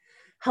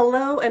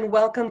Hello and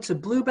welcome to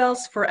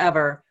Bluebells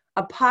Forever,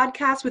 a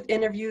podcast with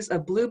interviews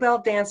of Bluebell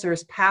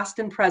dancers past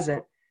and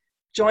present.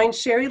 Join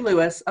Sherry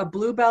Lewis, a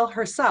Bluebell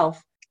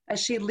herself, as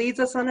she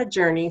leads us on a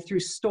journey through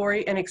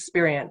story and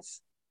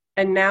experience.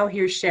 And now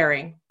here's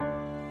Sherry.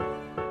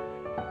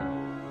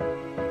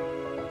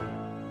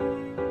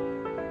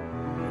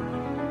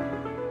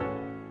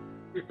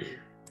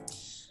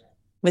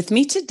 With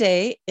me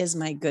today is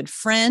my good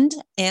friend,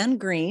 Anne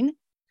Green.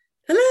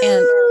 Hello!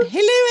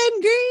 Hello,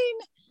 Anne Green!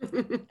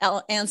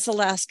 Anne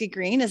Solaski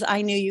Green, as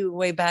I knew you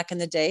way back in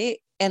the day.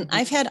 And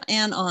I've had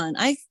Anne on,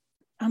 I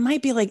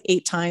might be like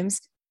 8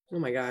 times. Oh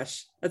my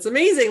gosh. That's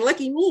amazing.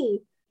 Lucky me.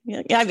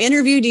 Yeah, I've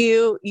interviewed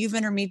you. You've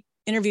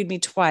interviewed me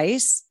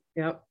twice.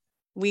 Yep.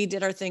 We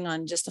did our thing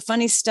on just the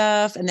funny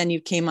stuff. And then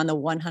you came on the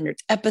 100th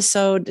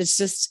episode.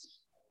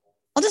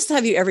 I'll just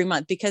have you every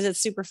month because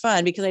it's super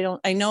fun, because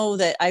I know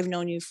that I've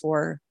known you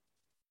for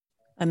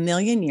a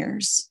million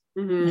years,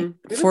 Mm-hmm.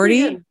 like 40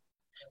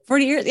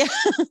 years. Yeah.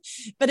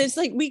 But it's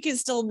like, we can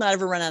still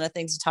never run out of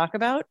things to talk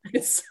about.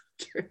 It's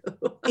so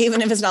true.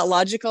 Even if it's not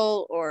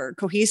logical or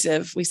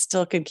cohesive, we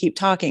still could keep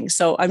talking.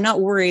 So I'm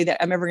not worried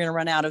that I'm ever going to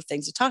run out of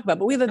things to talk about,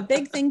 but we have a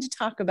big thing to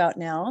talk about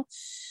now.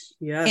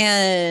 Yeah.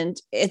 And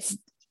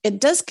it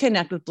does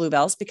connect with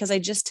Bluebells because I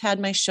just had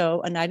my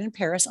show, A Night in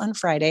Paris, on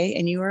Friday,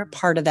 and you were a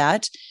part of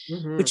that,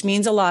 which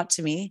means a lot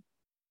to me.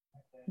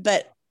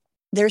 But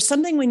there's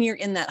something when you're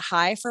in that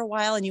high for a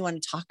while and you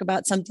want to talk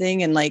about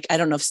something. And like, I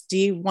don't know if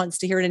Steve wants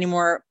to hear it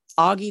anymore.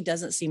 Augie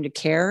doesn't seem to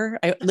care.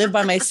 I live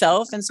by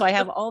myself. And so I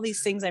have all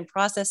these things I'm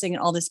processing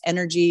and all this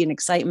energy and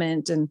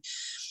excitement. And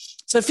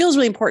so it feels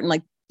really important.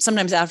 Like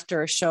sometimes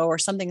after a show or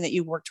something that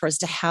you work towards,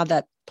 to have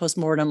that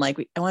postmortem, like,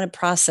 I want to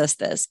process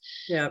this.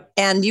 Yeah.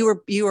 And you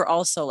were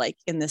also like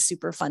in this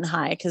super fun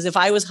high. Cause if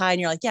I was high and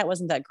you're like, yeah, it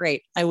wasn't that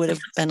great, I would have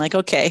been like,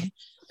 okay.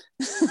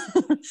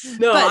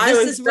 No, I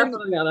was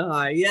definitely on a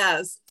high.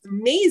 Yes.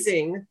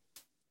 Amazing.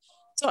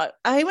 So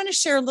I want to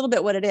share a little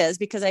bit what it is,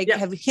 because I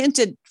have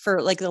hinted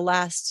for like the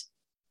last,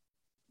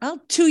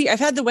 2 years. I've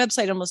had the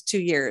website almost 2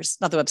 years,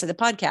 not the website, the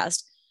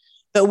podcast,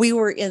 but we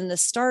were in the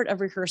start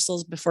of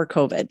rehearsals before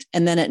COVID,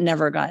 and then it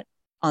never got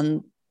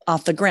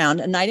off the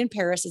ground. A Night in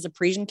Paris is a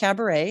Parisian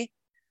cabaret.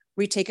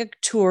 We take a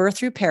tour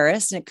through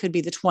Paris, and it could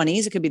be the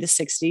 20s, it could be the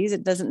 60s.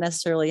 It doesn't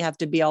necessarily have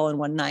to be all in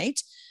one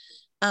night.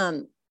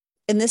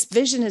 And this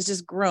vision has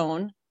just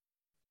grown.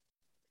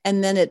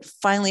 And then it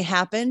finally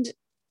happened.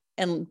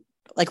 And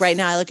like right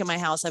now, I look at my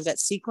house, I've got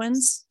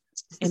sequins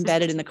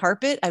embedded in the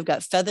carpet. I've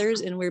got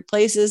feathers in weird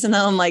places. And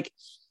now I'm like,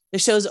 the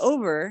show's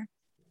over,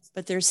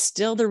 but there's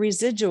still the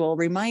residual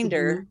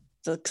reminder.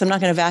 So, cause I'm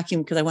not going to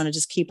vacuum because I want to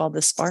just keep all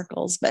the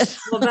sparkles, but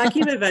we'll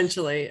vacuum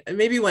eventually.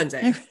 Maybe one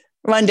day.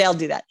 One day I'll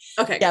do that.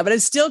 Okay. Yeah. But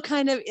it's still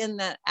kind of in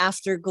that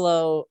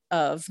afterglow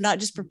of not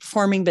just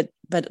performing, but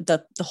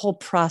the whole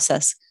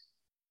process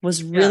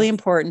was really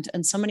important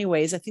in so many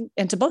ways, I think,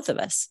 and to both of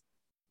us.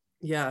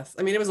 Yes.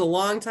 I mean, it was a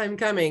long time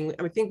coming.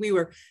 I think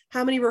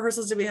how many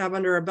rehearsals did we have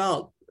under our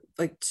belt?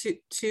 Like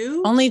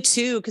two? Only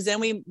 2. Cause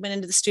then we went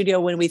into the studio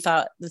when we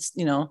thought this,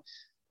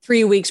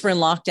 3 weeks were in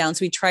lockdown.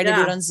 So we tried to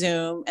do it on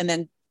Zoom. And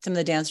then some of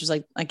the dancers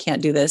like, I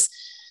can't do this.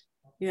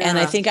 Yeah. And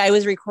I think I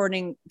was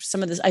recording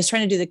some of this. I was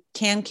trying to do the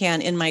can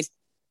in my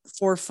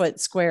 4-foot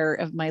square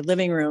of my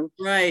living room.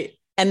 Right.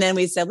 And then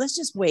we said, let's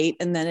just wait.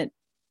 And then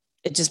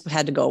it just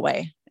had to go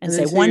away and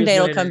say, one day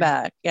it'll come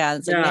back. Yeah.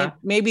 It's like,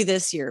 maybe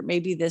this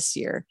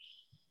year.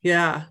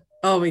 Yeah.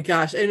 Oh my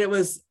gosh. And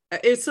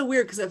it's so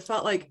weird because it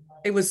felt like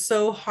it was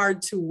so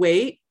hard to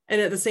wait. And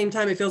at the same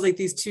time, it feels like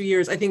these 2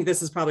 years, I think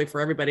this is probably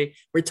for everybody,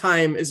 where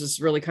time is just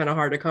really kind of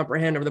hard to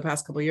comprehend over the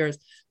past couple of years.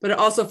 But it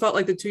also felt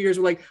like the 2 years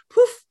were like,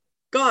 poof,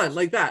 gone,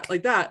 like that.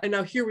 And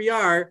now here we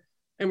are.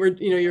 And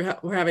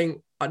we're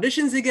having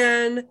auditions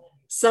again,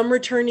 some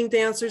returning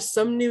dancers,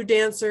 some new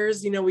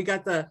dancers, we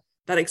got that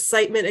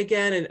excitement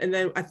again. And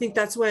then I think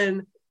that's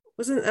when,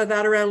 wasn't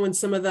that around when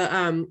some of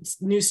the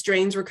new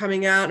strains were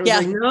coming out? And it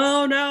was like,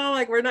 no,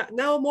 like we're not,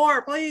 no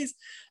more, please.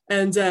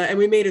 And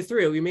we made it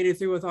through. We made it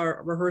through with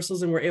our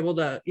rehearsals, and we're able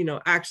to,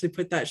 actually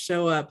put that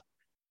show up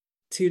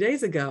 2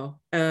 days ago.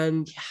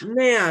 And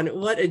man,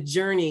 what a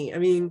journey. I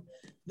mean,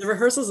 the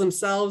rehearsals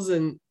themselves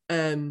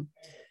and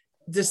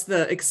just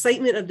the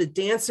excitement of the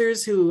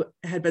dancers who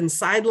had been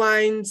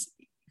sidelined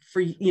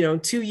for,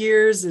 2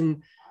 years,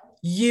 and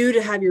you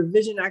to have your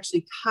vision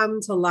actually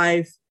come to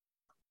life.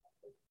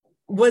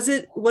 Was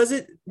it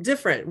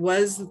different?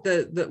 Was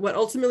the what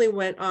ultimately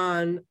went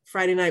on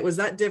Friday night, was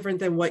that different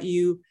than what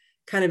you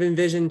kind of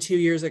envisioned 2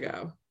 years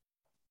ago?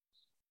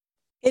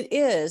 It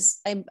is.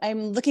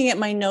 I'm looking at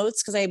my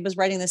notes because I was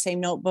writing the same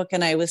notebook,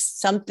 and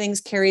some things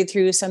carried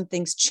through, some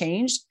things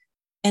changed.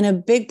 And a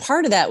big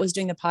part of that was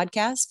doing the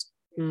podcast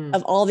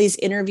of all these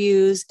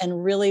interviews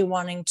and really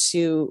wanting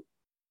to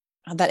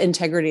that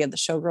integrity of the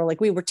showgirl.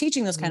 Like we were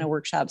teaching those kind of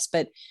workshops,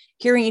 but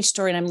hearing each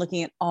story, and I'm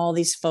looking at all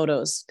these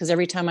photos, because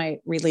every time I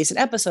release an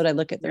episode, I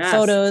look at their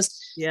photos.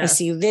 I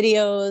see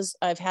videos.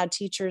 I've had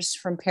teachers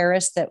from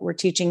Paris that were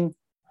teaching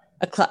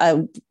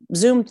a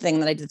Zoom thing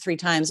that I did 3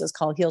 times. It was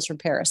called Heels from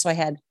Paris. So I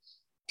had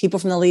people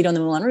from the Lido and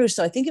the Moulin Rouge.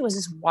 So I think it was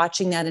just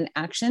watching that in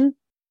action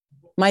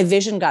my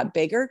vision got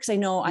bigger because I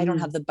know I don't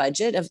have the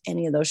budget of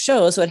any of those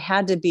shows. So it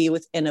had to be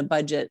within a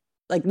budget.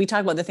 Like we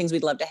talk about the things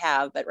we'd love to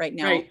have, but right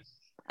now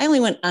I only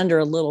went under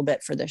a little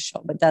bit for this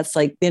show, but that's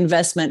like the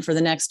investment for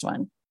the next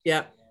one.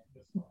 Yeah.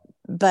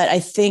 But I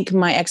think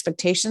my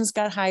expectations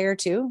got higher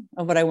too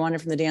of what I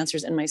wanted from the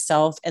dancers and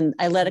myself. And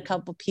I let a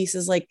couple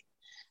pieces like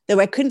that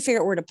I couldn't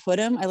figure out where to put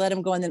them. I let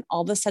them go. And then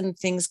all of a sudden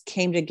things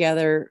came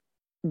together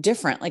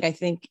different. Like I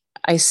think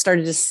I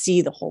started to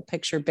see the whole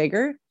picture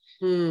bigger.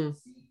 Yeah.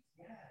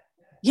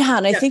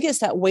 And I think it's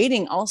that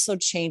waiting also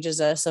changes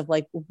us of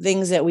like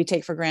things that we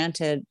take for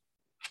granted.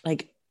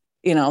 Like,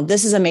 you know,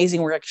 this is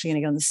amazing. We're actually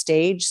going to get on the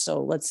stage.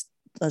 So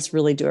let's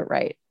really do it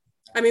right.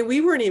 I mean,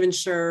 we weren't even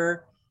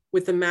sure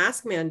with the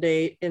mask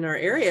mandate in our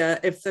area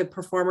if the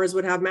performers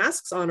would have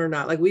masks on or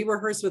not. Like we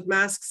rehearsed with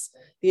masks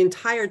the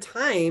entire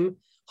time,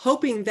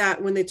 hoping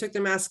that when they took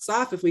their masks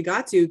off, if we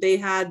got to, they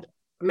had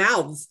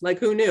mouths. Like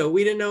who knew?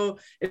 We didn't know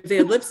if they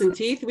had lips and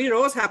teeth. We didn't know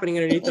what was happening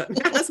underneath the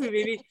mask.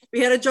 We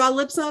had to draw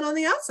lips on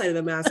the outside of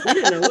the mask. We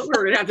didn't know what we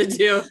were gonna have to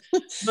do.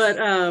 But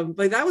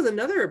that was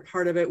another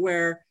part of it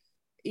where,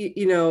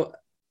 you know,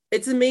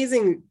 it's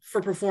amazing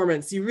for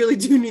performance. You really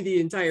do need the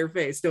entire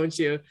face, don't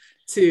you,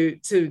 to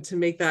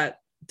make that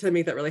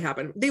really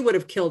happen. They would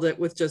have killed it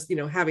with just, you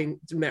know, having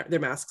their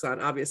masks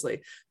on,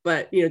 obviously,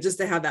 but, you know, just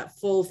to have that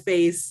full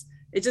face,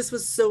 it just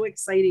was so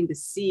exciting to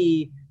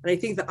see. And I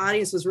think the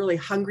audience was really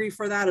hungry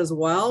for that as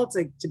well,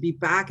 to be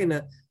back in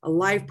a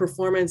live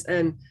performance.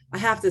 And I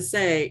have to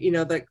say, you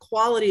know, the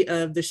quality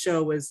of the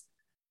show was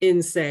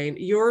insane.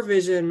 Your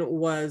vision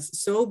was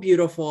so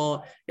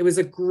beautiful. It was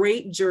a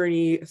great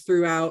journey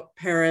throughout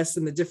Paris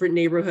and the different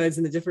neighborhoods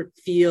and the different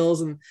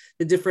feels and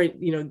the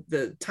different, you know,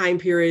 the time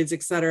periods,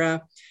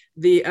 etc.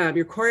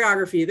 Your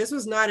choreography, this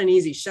was not an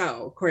easy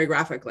show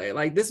choreographically.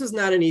 Like this was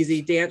not an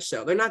easy dance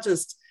show.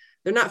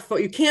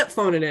 You can't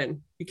phone it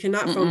in. You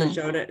cannot phone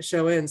the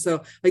show in.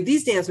 So like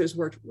these dancers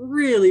worked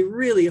really,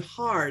 really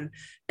hard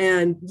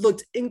and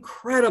looked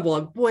incredible.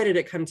 And boy, did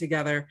it come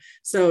together.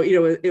 So, you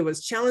know, it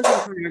was challenging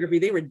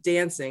choreography. They were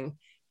dancing,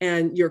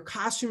 and your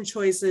costume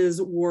choices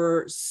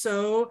were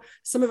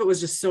some of it was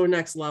just so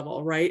next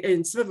level, right?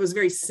 And some of it was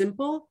very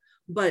simple,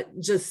 but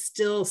just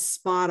still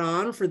spot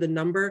on for the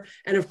number.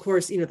 And of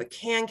course, you know, the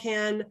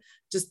can,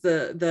 just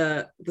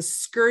the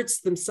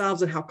skirts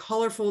themselves and how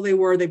colorful they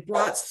were. They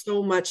brought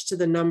so much to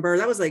the number.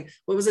 That was like,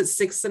 what was it?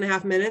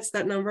 6.5 minutes,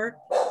 that number?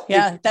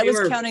 Yeah. That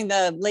was counting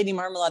the Lady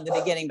Marmalade at the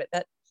beginning,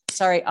 but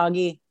sorry,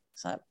 Augie.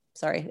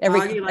 Sorry.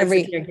 Augie likes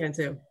the can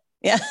too.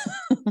 Yeah.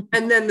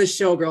 And then the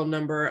showgirl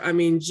number. I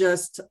mean,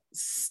 just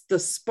the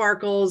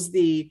sparkles,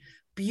 the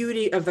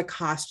beauty of the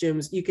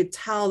costumes. You could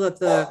tell that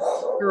the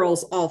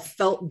girls all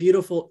felt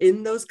beautiful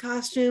in those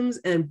costumes,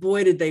 and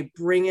boy, did they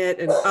bring it.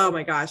 And oh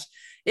my gosh,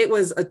 it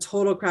was a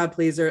total crowd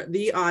pleaser.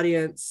 The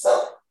audience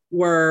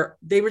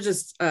they were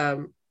just,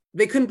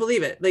 they couldn't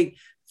believe it. Like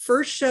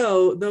first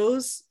show,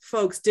 those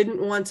folks didn't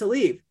want to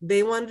leave.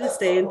 They wanted to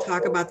stay and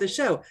talk about the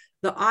show.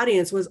 The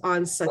audience was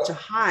on such a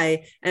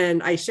high.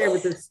 And I shared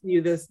with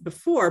you this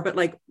before, but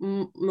like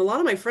a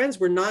lot of my friends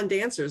were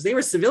non-dancers. They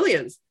were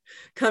civilians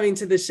coming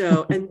to the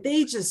show, and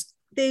they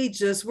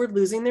just were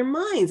losing their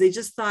minds. They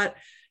just thought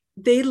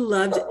they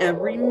loved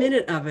every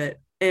minute of it.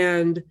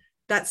 And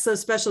that's so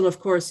special. And of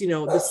course, you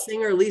know, the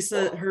singer,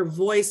 Lisa, her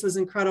voice was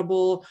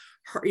incredible.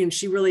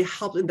 She really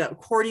helped. And the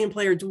accordion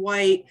player,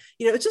 Dwight,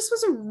 you know, it just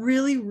was a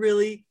really,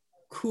 really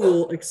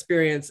cool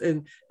experience.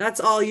 And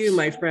that's all you,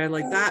 my friend,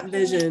 like that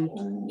vision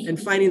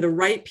and finding the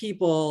right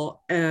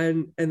people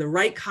and the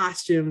right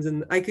costumes.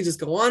 And I could just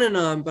go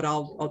on, but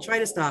I'll try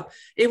to stop.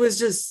 It was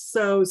just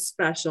so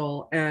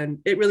special, and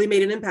it really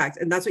made an impact.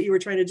 And that's what you were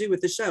trying to do with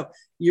the show.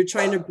 You're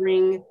trying to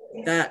bring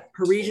that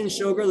Parisian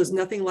showgirl. There's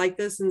nothing like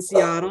this in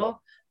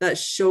Seattle. That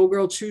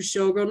showgirl, true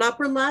showgirl, not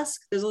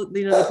burlesque. There's,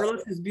 you know, the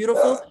burlesque is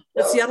beautiful,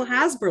 but Seattle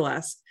has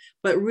burlesque,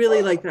 but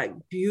really like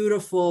that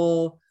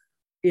beautiful,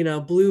 you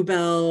know,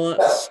 Bluebell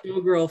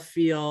showgirl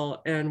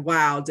feel. And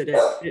wow,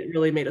 it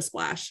really made a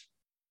splash.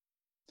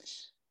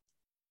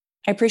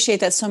 I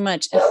appreciate that so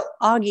much.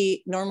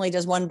 Augie normally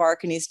does one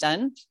bark and he's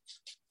done.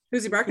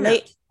 Who's he barking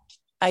at?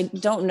 I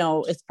don't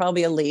know. It's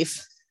probably a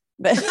leaf,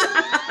 but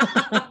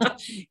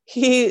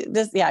he's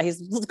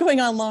going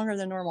on longer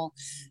than normal.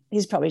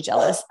 He's probably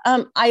jealous.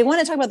 I want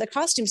to talk about the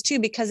costumes too,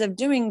 because of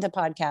doing the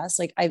podcast.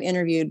 Like I've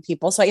interviewed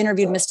people. So I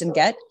interviewed Mistin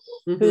Gett,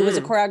 who was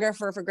a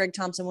choreographer for Greg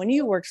Thompson when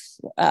you worked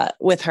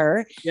with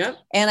her. Yeah.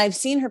 And I've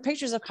seen her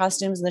pictures of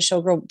costumes in the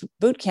Showgirl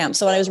boot camp.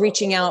 So when I was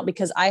reaching out,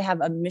 because I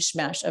have a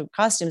mishmash of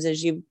costumes,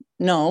 as you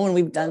know, when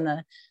we've done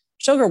the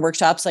Showgirl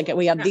workshops, like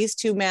we have these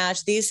two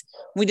match,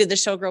 we did the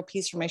Showgirl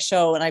piece for my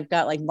show, and I've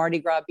got like Mardi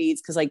Gras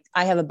beads, because like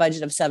I have a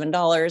budget of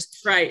 $7.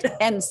 Right.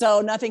 And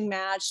so nothing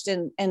matched.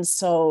 And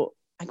so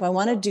I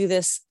want to do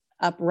this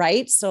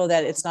upright so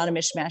that it's not a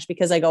mishmash,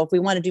 because I go, if we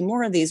want to do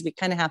more of these, we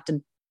kind of have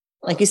to,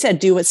 like you said,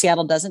 do what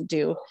Seattle doesn't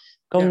do,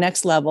 go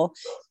next level.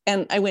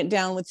 And I went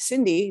down with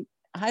Cindy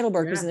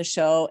Heidelberg, who's in the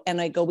show,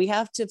 and I go, we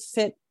have to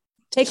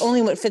take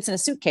only what fits in a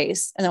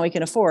suitcase and that we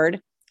can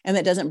afford, and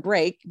that doesn't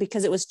break,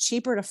 because it was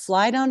cheaper to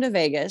fly down to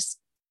Vegas.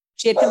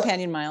 She had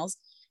companion miles,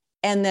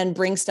 and then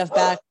bring stuff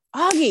back.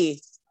 Augie,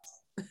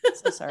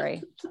 so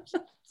sorry.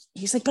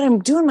 He's like, but I'm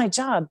doing my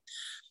job.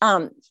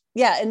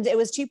 Yeah. And it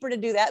was cheaper to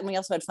do that. And we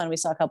also had fun. We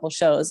saw a couple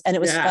shows, and it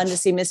was fun to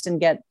see Mistin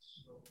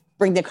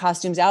bring the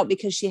costumes out,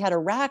 because she had a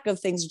rack of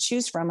things to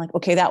choose from. Like,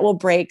 okay, that will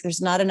break.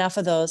 There's not enough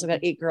of those. I've got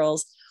 8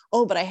 girls.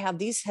 Oh, but I have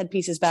these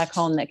headpieces back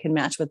home that can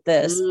match with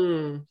this.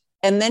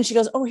 And then she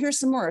goes, oh, here's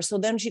some more. So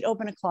then she'd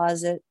open a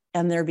closet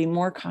and there'd be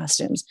more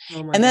costumes.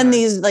 And then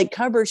these like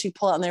cupboards she'd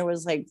pull out, and there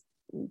was like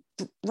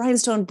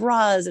rhinestone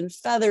bras and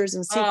feathers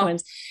and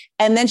sequins.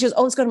 And then she goes,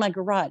 oh, let's go to my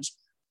garage.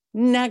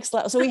 Next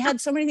level. So we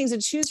had so many things to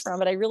choose from,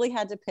 but I really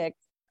had to pick,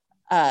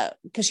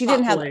 because she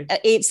didn't have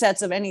 8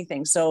 sets of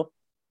anything. So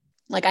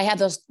like I had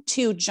those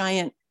 2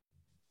 giant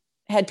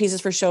headpieces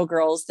for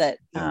showgirls that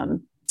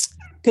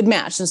could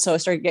match. And so I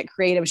started to get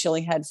creative. She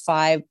only had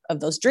 5 of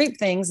those drape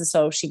things. And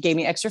so she gave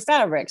me extra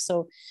fabric.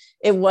 So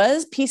it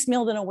was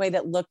piecemealed in a way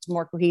that looked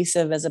more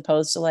cohesive, as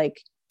opposed to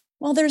like,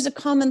 well, there's a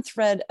common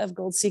thread of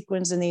gold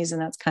sequins in these,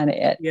 and that's kind of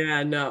it.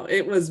 Yeah, no,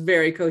 it was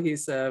very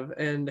cohesive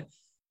and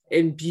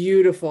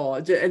beautiful.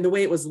 And the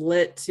way it was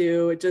lit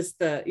too, it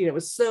just, it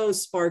was so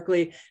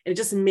sparkly, and it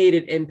just made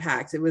an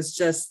impact. It was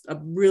just a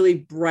really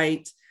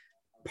bright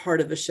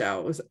part of the show.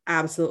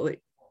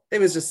 It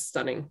was just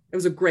stunning. It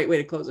was a great way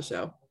to close the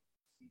show.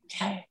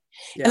 Okay.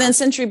 Yeah. And then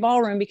Century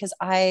Ballroom, because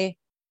I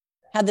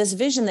had this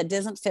vision that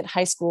doesn't fit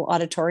high school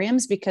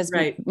auditoriums, because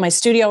my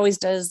studio always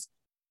does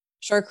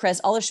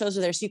Shorecrest, all the shows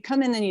are there. So you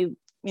come in and you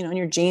in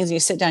your jeans and you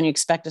sit down, you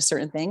expect a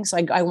certain thing. So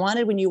I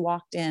wanted, when you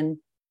walked in,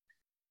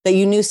 that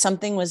you knew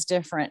something was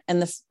different.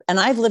 And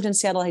I've lived in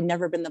Seattle. I'd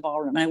never been to the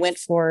ballroom. And I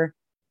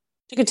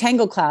took a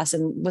tango class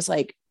and was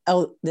like,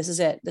 oh, this is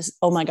it.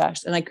 Oh my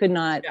gosh. And I could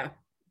not,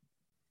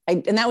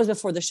 and that was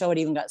before the show had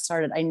even got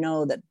started. I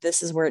know that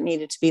this is where it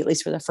needed to be, at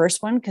least for the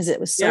first one, because it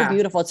was so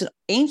beautiful. It's an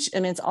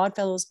ancient, it's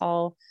Oddfellows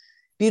Hall,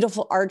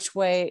 beautiful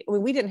archway.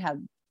 We didn't have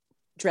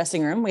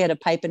dressing room. We had a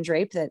pipe and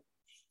drape that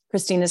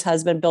Christina's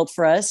husband built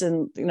for us.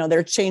 And,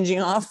 they're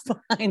changing off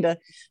behind a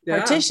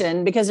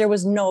partition because there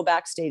was no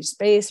backstage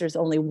space. There's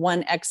only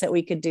one exit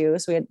we could do.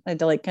 So we had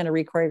to like kind of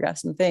re-choreograph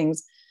some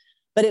things,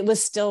 but it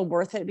was still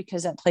worth it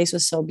because that place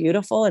was so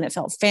beautiful and it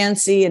felt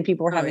fancy, and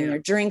people were having their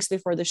drinks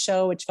before the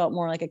show, which felt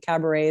more like a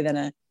cabaret than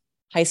a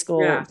high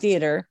school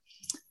theater.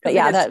 But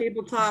that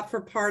tabletop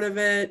for part of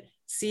it,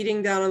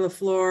 seating down on the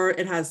floor.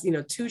 It has,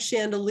 2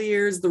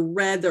 chandeliers, the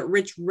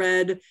rich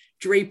red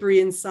drapery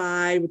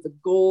inside with the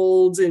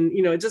golds, and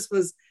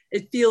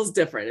it feels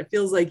different. It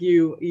feels like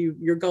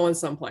you're going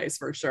someplace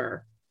for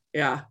sure.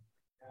 Yeah.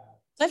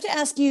 So I have to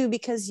ask you,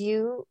 because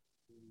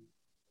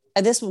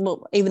this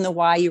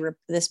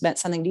meant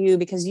something to you,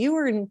 because you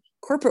were in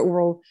corporate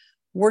world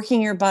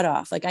working your butt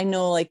off. Like, I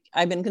know, like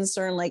I've been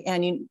concerned, like,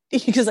 and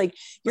because like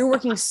you're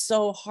working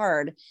so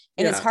hard,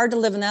 and it's hard to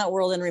live in that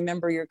world and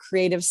remember your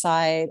creative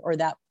side or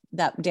that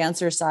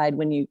dancer side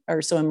when you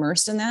are so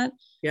immersed in that.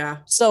 Yeah.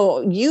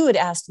 So you had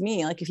asked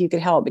me like if you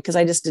could help, because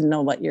I just didn't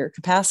know what your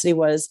capacity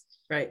was.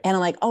 Right. And I'm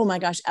like, oh my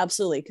gosh,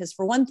 absolutely. Because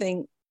for one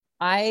thing,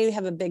 I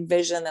have a big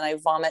vision that I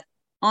vomit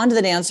onto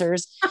the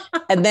dancers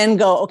and then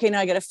go, okay,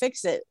 now I got to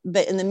fix it.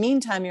 But in the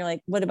meantime, you're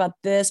like, what about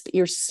this? But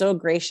you're so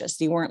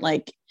gracious. You weren't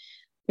like,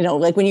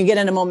 like when you get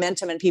into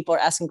momentum and people are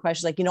asking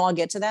questions, like, I'll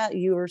get to that.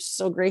 You were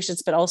so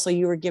gracious, but also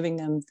you were giving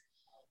them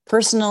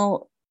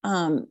personal,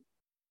 not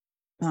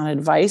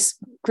advice,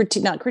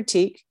 not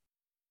critique,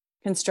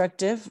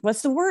 constructive.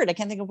 What's the word? I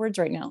can't think of words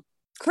right now.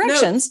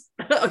 Corrections.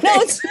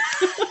 Notes.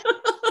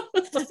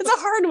 It's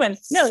a hard one.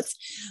 Notes.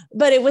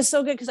 But it was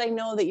so good because I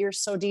know that you're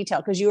so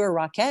detailed, because you were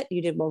a Rockette.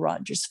 You did Will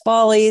Rogers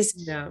Follies.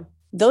 Yeah.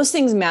 Those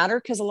things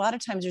matter, because a lot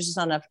of times there's just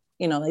not enough,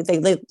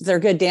 they're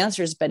good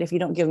dancers, but if you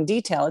don't give them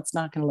detail, it's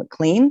not going to look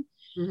clean.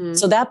 Mm-hmm.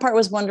 So that part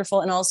was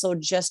wonderful. And also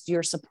just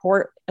your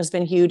support has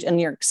been huge, and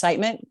your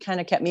excitement kind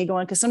of kept me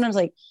going. Because sometimes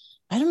like,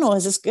 I don't know,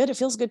 is this good? It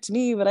feels good to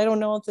me, but I don't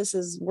know if this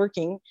is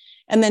working.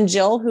 And then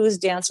Jill, who's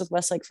danced with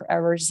Westlake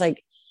forever, she's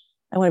like,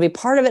 I want to be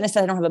part of it. And I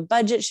said, I don't have a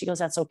budget. She goes,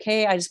 that's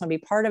okay. I just want to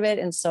be part of it.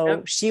 And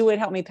so she would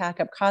help me pack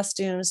up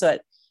costumes. So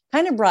it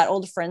kind of brought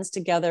old friends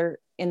together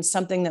in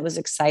something that was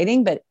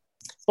exciting. But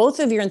both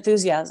of your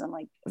enthusiasm,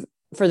 like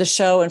for the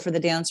show and for the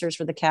dancers,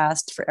 for the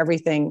cast, for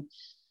everything,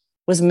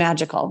 was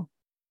magical.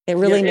 It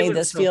really made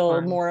this feel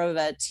fun. More of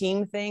a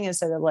team thing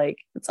instead of like,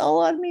 it's all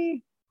on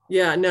me.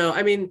 Yeah, no,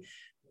 I mean,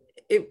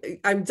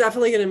 I'm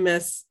definitely going to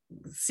miss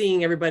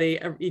seeing everybody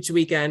each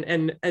weekend,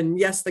 and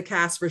yes, the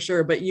cast for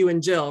sure, but you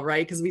and Jill,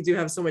 right? Because we do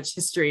have so much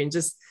history, and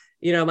just,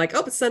 I'm like,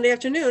 oh, it's Sunday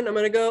afternoon. I'm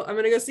going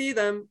to go see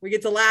them. We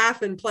get to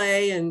laugh and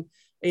play and,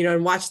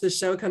 and watch the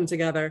show come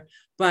together.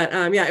 But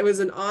it was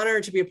an honor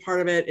to be a part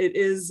of it. It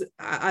is,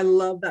 I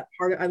love that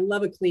part. I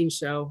love a clean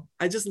show.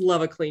 I just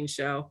love a clean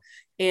show.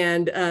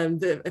 And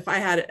if I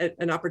had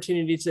an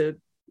opportunity to,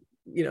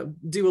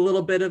 do a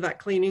little bit of that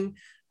cleaning,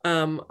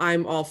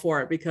 I'm all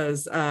for it,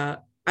 because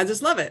I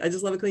just love it. I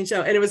just love a clean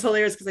show. And it was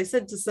hilarious because I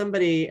said to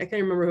somebody, I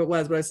can't remember who it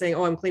was, but I was saying,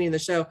 oh, I'm cleaning the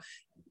show.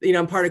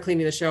 I'm part of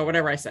cleaning the show,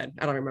 whatever I said.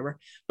 I don't remember.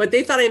 But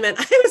they thought I meant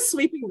I was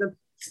sweeping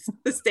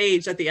the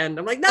stage at the end.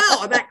 I'm like, no,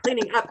 I'm not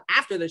cleaning up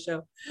after the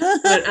show.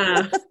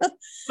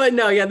 But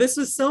no, yeah, this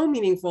was so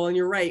meaningful. And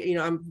you're right.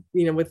 I'm,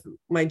 with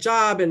my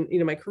job and,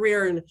 my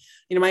career and,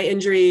 my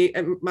injury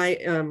and my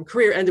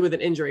career ended with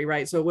an injury.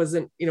 Right. So it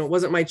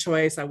wasn't my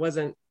choice. I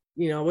wasn't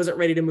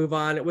ready to move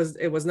on. It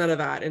was none of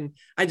that. And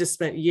I just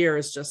spent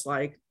years just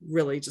like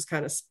really just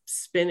kind of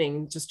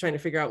spinning, just trying to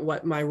figure out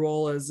what my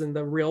role is in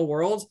the real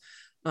world,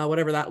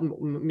 whatever that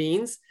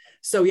means.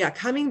 So yeah,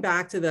 coming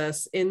back to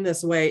this in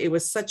this way, it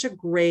was such a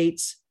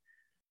great,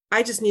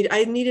 I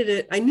needed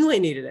it. I knew I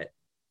needed it.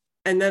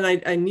 And then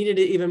I needed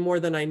it even more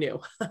than I knew.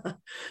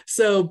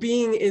 So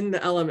being in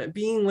the element,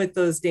 being with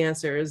those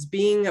dancers,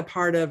 being a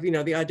part of,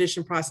 the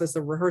audition process,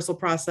 the rehearsal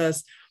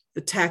process,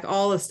 the tech,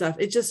 all the stuff,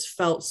 it just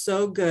felt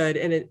so good.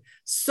 And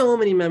so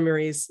many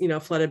memories,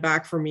 flooded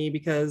back for me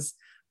because,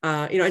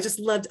 I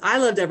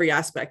loved every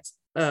aspect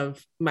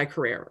of my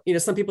career.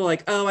 Some people are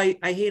like, oh, I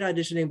hate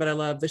auditioning, but I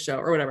love the show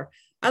or whatever.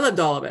 I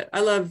loved all of it.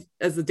 I loved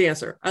as a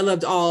dancer. I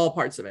loved all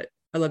parts of it.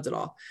 I loved it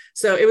all.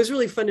 So it was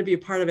really fun to be a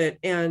part of it.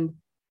 And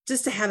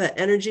just to have that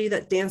energy,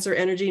 that dancer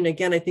energy. And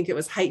again, I think it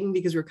was heightened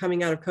because we were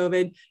coming out of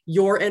COVID,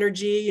 your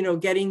energy,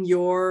 getting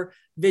your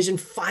vision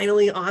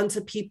finally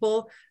onto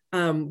people.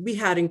 We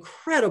had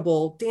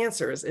incredible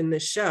dancers in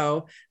this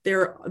show.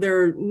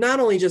 They're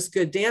not only just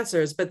good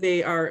dancers, but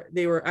they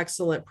were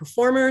excellent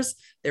performers.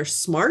 They're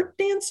smart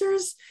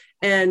dancers.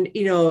 And,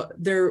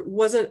 there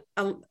wasn't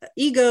an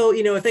ego,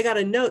 if they got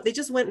a note, they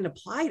just went and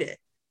applied it,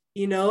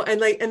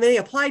 and they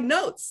applied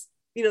notes,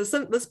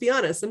 let's be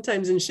honest,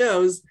 sometimes in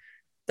shows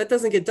that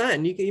doesn't get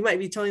done. You might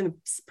be telling the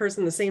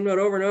person the same note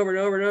over and over and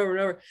over and over and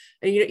over,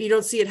 and you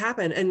don't see it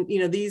happen. And,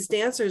 these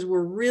dancers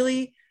were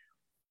really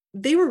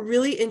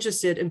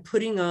interested in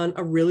putting on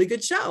a really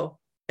good show,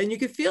 and you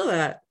could feel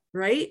that.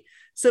 Right.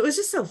 So it was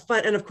just so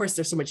fun. And of course,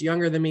 they're so much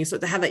younger than me. So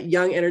to have that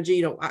young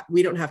energy,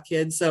 we don't have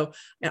kids. So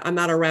I'm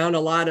not around a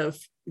lot of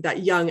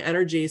that young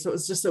energy. So it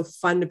was just so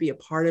fun to be a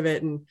part of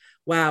it. And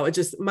wow,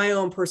 my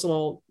own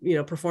personal,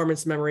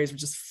 performance memories were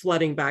just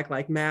flooding back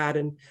like mad.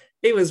 And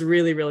it was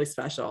really, really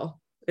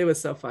special. It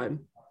was so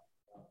fun.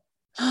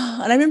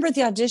 And I remember at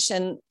the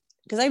audition,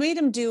 because I made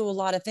him do a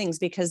lot of things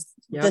because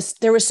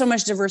there was so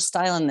much diverse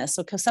style in this.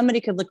 So because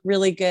somebody could look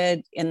really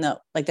good in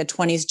the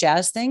 20s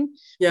jazz thing,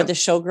 but the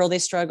showgirl, they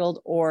struggled.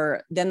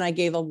 Or then I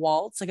gave a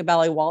waltz, like a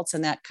ballet waltz,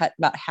 and that cut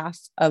about half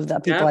of the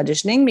people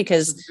auditioning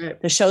because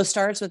the show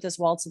starts with this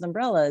waltz with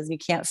umbrellas. You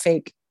can't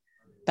fake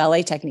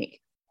ballet technique.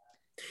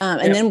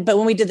 But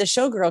when we did the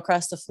showgirl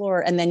across the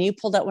floor, and then you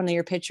pulled out one of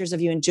your pictures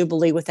of you in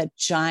Jubilee with that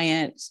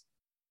giant,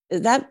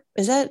 is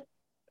that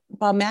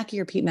Bob Mackie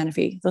or Pete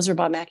Menefee? Those are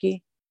Bob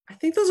Mackie. I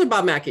think those are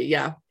Bob Mackie.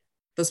 Yeah.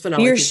 Those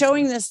phenomenal. You're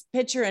showing this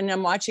picture and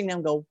I'm watching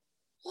them go,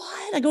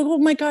 what? I go, oh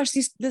my gosh,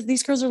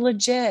 these girls are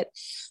legit.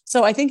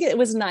 So I think it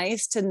was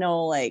nice to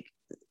know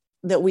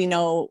that we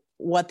know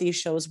what these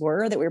shows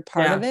were, that we were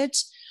part of it.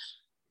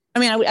 I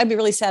mean, I'd be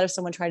really sad if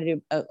someone tried to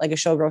do a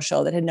showgirl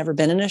show that had never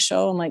been in a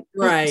show. I'm like,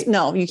 right.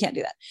 No, you can't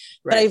do that.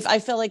 Right. But I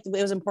felt like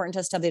it was important to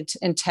us to have the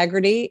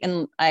integrity.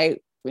 And I,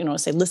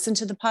 say, listen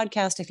to the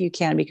podcast if you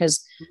can,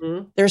 because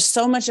there's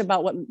so much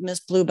about what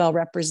Miss Bluebell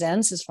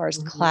represents as far as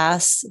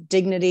class,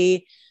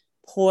 dignity,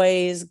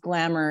 poise,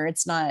 glamour.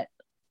 It's not,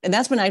 and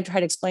that's when I try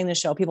to explain the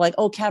show. People are like,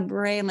 oh,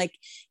 cabaret. I'm like,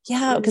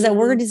 yeah, because that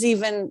word is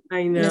even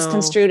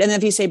misconstrued. And then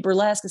if you say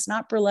burlesque, it's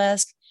not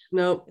burlesque.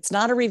 Nope. It's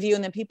not a review.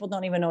 And then people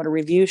don't even know what a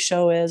review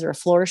show is or a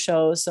floor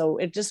show. So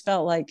it just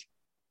felt like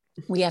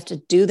we have to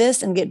do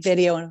this and get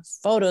video and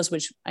photos,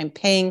 which I'm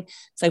paying.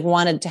 So I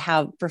wanted to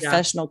have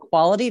professional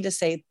quality to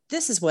say,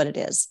 this is what it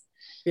is.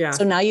 Yeah.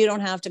 So now you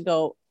don't have to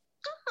go,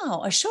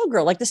 oh, a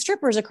showgirl, like the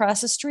strippers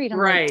across the street. I'm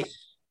right. Like,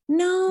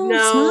 no,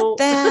 it's not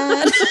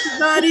that.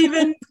 not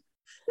even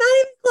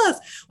close.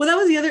 Well,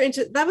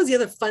 that was the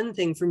other fun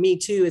thing for me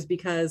too, is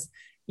because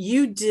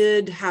you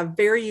did have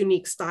very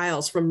unique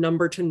styles from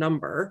number to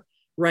number.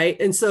 Right.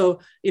 And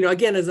so,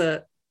 again, as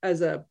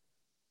a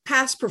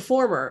past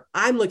performer,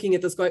 I'm looking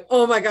at this going,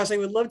 oh my gosh, I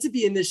would love to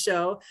be in this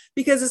show,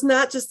 because it's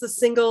not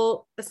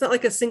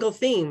like a single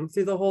theme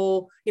through the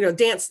whole,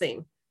 dance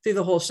theme through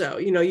the whole show.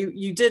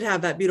 You did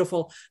have that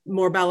beautiful,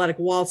 more balletic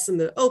waltz in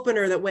the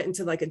opener that went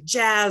into like a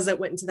jazz, that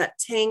went into that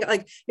tango.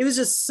 Like it was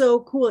just so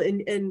cool.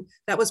 And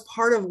that was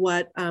part of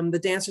what the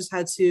dancers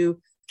had to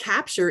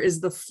capture,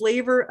 is the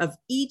flavor of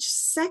each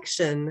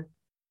section.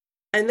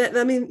 And that,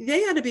 I mean,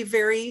 they had to be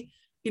very,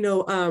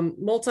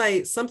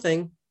 multi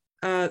something.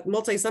 I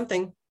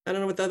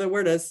don't know what the other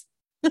word is.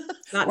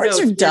 Not words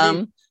are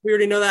dumb. We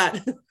already know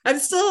that. I'm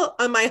still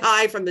on my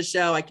high from the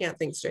show. I can't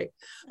think straight.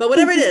 But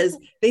whatever it is,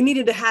 they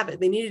needed to have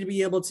it. They needed to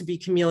be able to be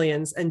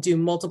chameleons and do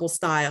multiple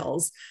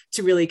styles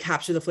to really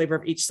capture the flavor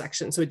of each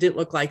section, so it didn't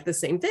look like the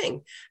same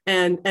thing.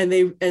 And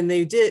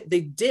they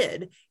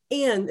did.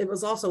 And it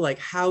was also like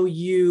how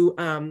you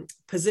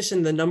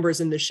position the numbers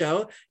in the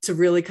show to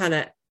really kind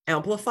of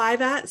amplify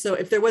that. So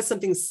if there was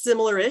something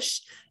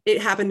similar-ish, it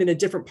happened in a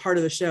different part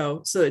of the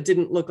show, so it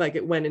didn't look like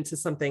it went into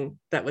something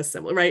that was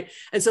similar, right?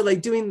 And so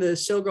like doing the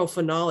showgirl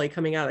finale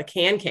coming out of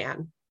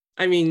Can,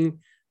 I mean,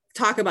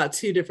 talk about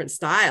two different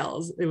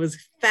styles. It was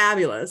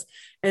fabulous.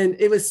 And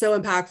it was so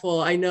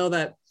impactful. I know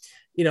that,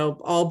 you know,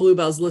 all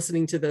Bluebells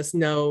listening to this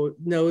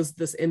knows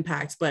this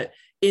impact, but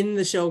in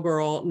the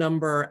Showgirl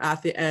number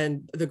at the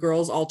end, the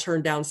girls all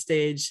turn down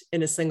stage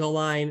in a single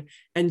line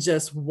and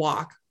just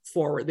walk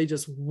forward. They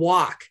just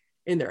walk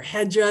in their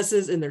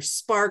headdresses, in their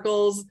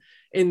sparkles,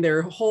 in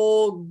their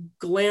whole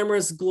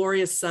glamorous,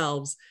 glorious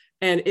selves.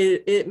 And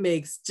it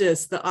makes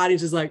just the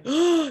audience is like,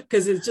 oh,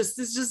 because it's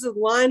just a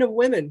line of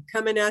women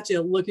coming at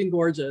you looking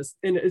gorgeous.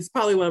 And it's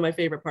probably one of my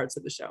favorite parts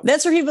of the show.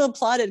 That's where people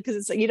applauded, because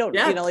it's like, you don't,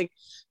 you know, like,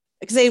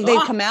 because they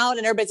come out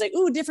and everybody's like,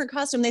 ooh, different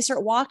costume. They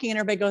start walking and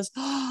everybody goes,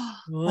 oh,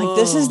 like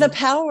this is the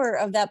power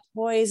of that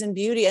poise and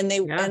beauty. And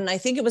and I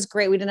think it was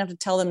great. We didn't have to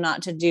tell them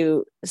not to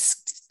do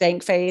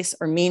stank face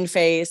or mean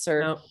face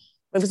or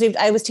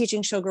I was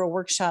teaching Showgirl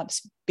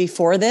workshops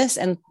before this,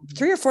 and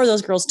 3 or 4 of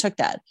those girls took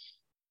that.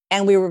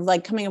 And we were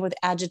like coming up with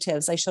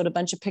adjectives. I showed a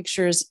bunch of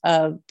pictures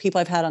of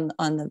people I've had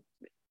on the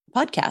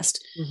podcast.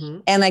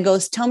 And I go,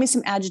 tell me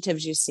some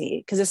adjectives you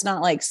see. Cause it's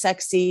not like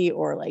sexy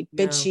or like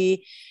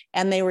bitchy.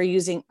 And they were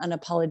using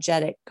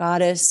unapologetic,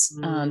 goddess.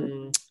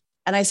 And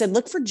I said,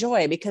 look for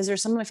joy, because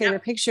there's some of my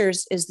favorite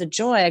pictures is the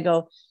joy. I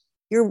go,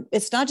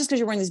 it's not just because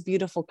you're wearing these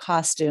beautiful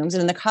costumes,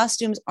 and the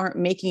costumes aren't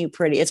making you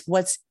pretty. It's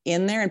what's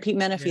in there. And Pete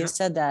Menefee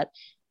said that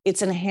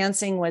it's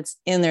enhancing what's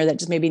in there that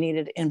just maybe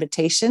needed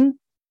invitation.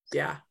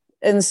 Yeah.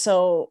 And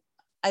so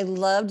I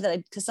loved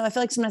that, because I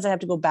feel like sometimes I have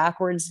to go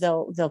backwards.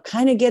 They'll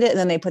kind of get it. And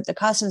then they put the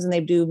costumes and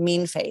they do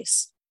mean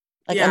face.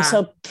 Like, I'm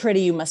so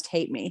pretty, you must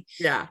hate me.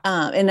 Yeah.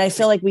 And I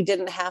feel like we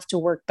didn't have to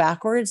work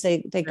backwards.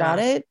 They got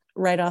it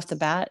right off the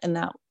bat. And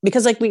that,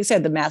 because like we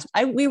said, the mask,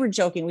 we were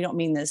joking, we don't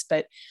mean this,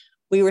 but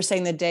we were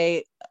saying the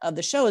day of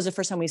the show is the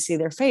first time we see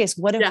their face.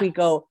 What if we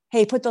go,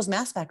 hey, put those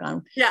masks back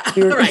on? Yeah.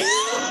 Right.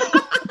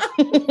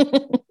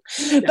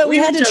 But we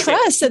had to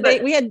trust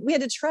that we had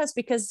to trust,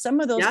 because some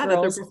of those girls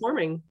that they're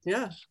performing.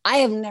 Yeah.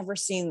 I've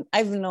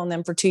known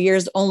them for 2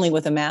 years only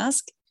with a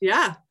mask.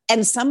 Yeah.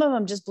 And some of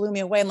them just blew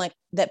me away. I'm like,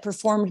 that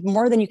performed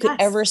more than you could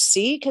ever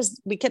see. Cause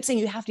we kept saying,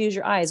 you have to use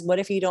your eyes. What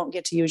if you don't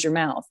get to use your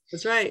mouth?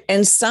 That's right.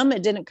 And some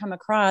it didn't come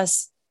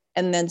across,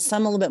 and then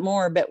some a little bit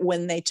more. But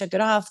when they took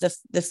it off,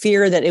 the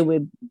fear that it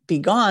would be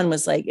gone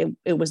was like,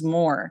 it was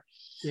more.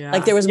 Yeah.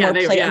 Like there was more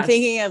play. I'm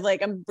thinking of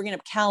like, I'm bringing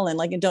up Callan,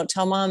 like, and Don't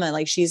Tell Mama,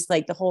 like she's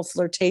like the whole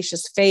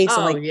flirtatious face.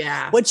 Oh, and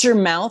like what your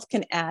mouth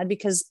can add,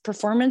 because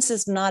performance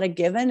is not a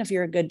given if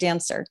you're a good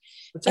dancer.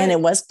 And it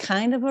was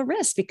kind of a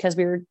risk, because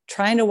we were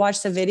trying to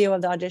watch the video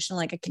of the audition.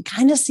 Like I can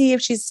kind of see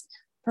if she's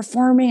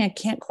performing. I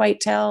can't quite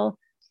tell.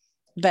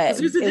 But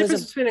there's a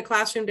difference between a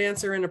classroom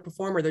dancer and a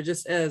performer. There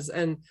just is.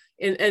 And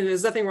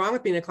there's nothing wrong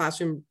with being a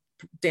classroom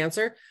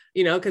dancer,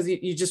 you know, because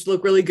you just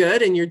look really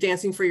good and you're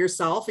dancing for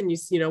yourself. And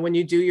you know, when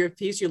you do your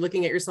piece, you're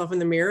looking at yourself in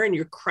the mirror and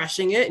you're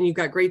crushing it and you've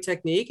got great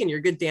technique and you're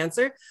a good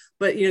dancer.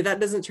 But, you know, that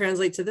doesn't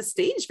translate to the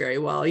stage very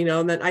well, you know.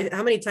 And then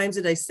how many times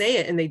did I say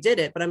it and they did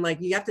it? But I'm like,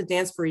 you have to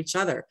dance for each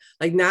other.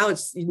 Like now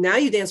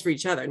you dance for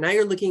each other. Now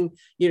you're looking,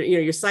 you know,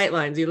 your sight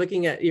lines, you're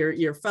looking at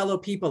your fellow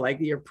people,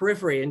 like your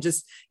periphery, and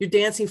just you're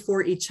dancing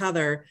for each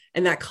other.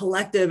 And that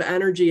collective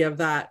energy of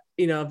that,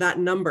 you know, that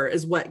number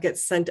is what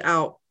gets sent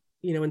out,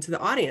 you know, into the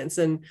audience.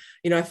 And,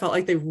 you know, I felt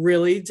like they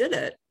really did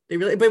it.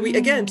 But we,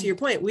 again, to your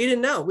point, we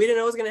didn't know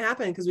what was going to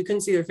happen, because we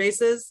couldn't see their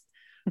faces.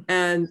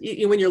 And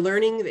when you're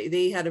learning,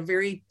 they had a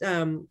very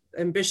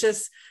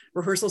ambitious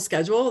rehearsal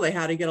schedule. They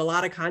had to get a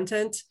lot of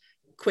content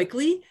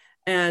quickly.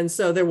 And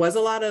so there was a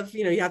lot of,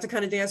 you know, you have to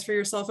kind of dance for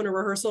yourself in a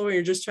rehearsal where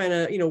you're just trying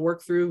to, you know,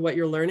 work through what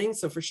you're learning.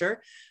 So for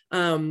sure.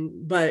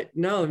 But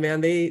no,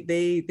 man, they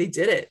did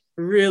it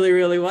really,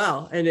 really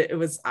well. And it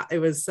was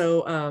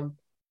so,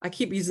 I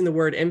keep using the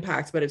word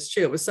impact, but it's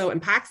true. It was so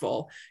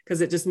impactful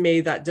because it just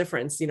made that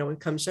difference, you know, when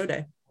it comes show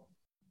day.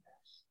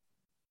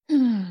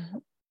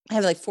 I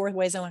have like 4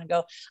 ways I want to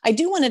go. I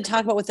do want to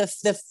talk about what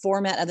the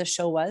format of the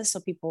show was, so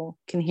people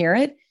can hear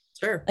it.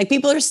 Sure. Like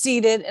people are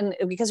seated, and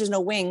because there's no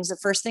wings, the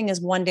first thing is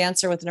one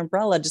dancer with an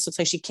umbrella. Just looks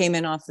like she came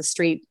in off the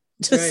street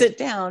to sit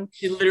down.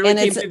 She literally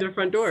came through their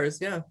front doors.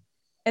 Yeah.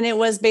 And it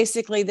was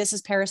basically, this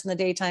is Paris in the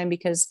daytime,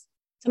 because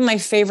some of my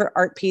favorite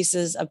art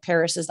pieces of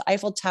Paris is the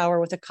Eiffel Tower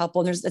with a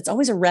couple, and it's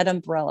always a red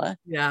umbrella.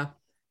 Yeah.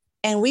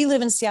 And we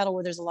live in Seattle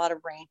where there's a lot of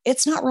rain.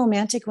 It's not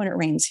romantic when it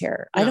rains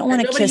here. Yeah. I don't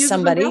want to kiss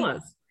somebody.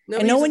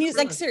 And no one uses,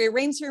 like, seriously, it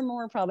rains here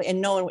more probably. And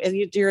no one,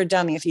 you're a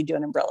dummy if you do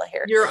an umbrella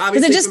here. You're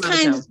obviously it just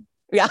kind of,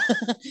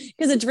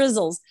 because it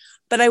drizzles.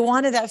 But I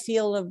wanted that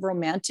feel of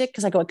romantic,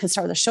 because I could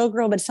start with a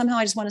showgirl, but somehow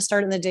I just want to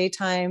start in the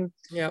daytime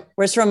where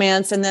it's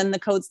romance. And then the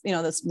coats, you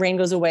know, this rain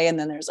goes away. And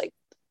then there's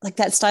like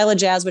that style of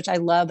jazz, which I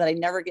love, that I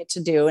never get to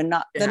do. And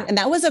and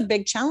that was a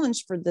big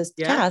challenge for this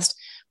cast,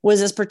 was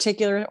this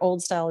particular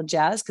old style of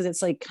jazz. Cause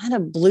it's like kind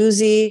of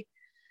bluesy.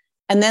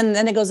 And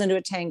then it goes into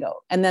a tango,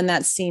 and then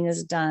that scene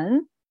is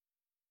done.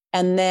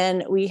 And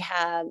then we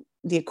had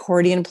the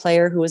accordion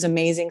player who was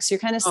amazing. So you're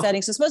kind of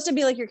setting. So it's supposed to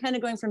be like, you're kind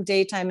of going from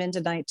daytime into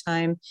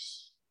nighttime.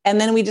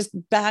 And then we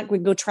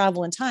go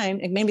travel in time.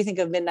 It made me think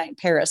of Midnight in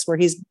Paris, where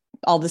he's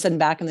all of a sudden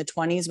back in the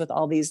 20s with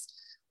all these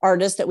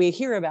artists that we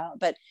hear about.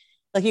 But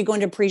like you go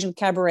into Parisian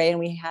Cabaret, and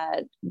we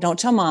had Don't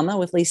Tell Mama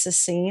with Lisa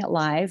singing it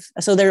live.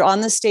 So they're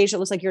on the stage. It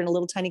looks like you're in a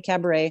little tiny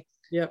cabaret.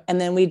 Yep.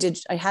 And then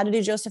I had to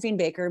do Josephine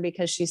Baker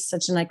because she's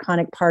such an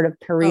iconic part of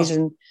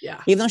Parisian. Oh,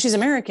 yeah. Even though she's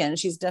American,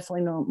 she's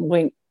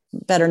definitely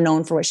better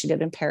known for what she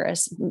did in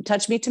Paris.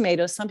 Touch Me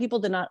Tomatoes. Some people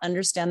did not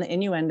understand the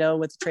innuendo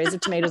with trays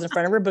of tomatoes in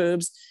front of her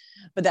boobs,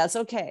 but that's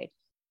okay.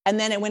 And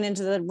then it went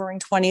into the Roaring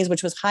 20s,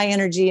 which was high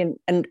energy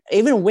and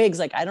even wigs.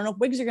 Like, I don't know if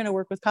wigs are going to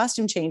work with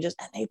costume changes.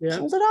 And they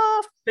pulled it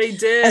off. They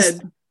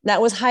did. That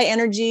was high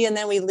energy. And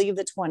then we leave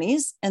the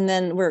 20s, and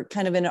then we're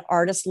kind of in an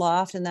artist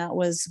loft. And that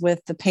was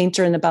with the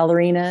painter and the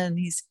ballerina, and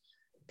he's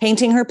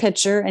painting her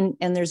picture, and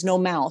there's no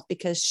mouth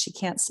because she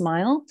can't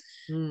smile.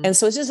 And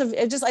so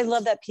I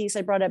love that piece.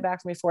 I brought it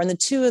back from before, and the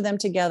two of them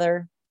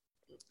together.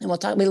 And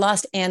we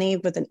lost Annie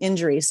with an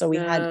injury. So we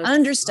had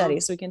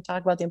understudies. So we can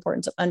talk about the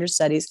importance of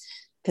understudies,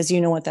 because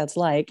you know what that's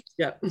like.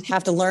 Yeah.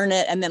 Have to learn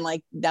it. And then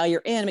like, now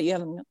you're in, but you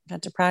haven't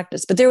got to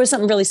practice. But there was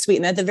something really sweet.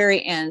 And at the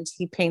very end,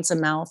 he paints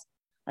a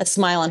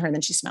smile on her, and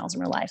then she smiles in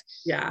real life.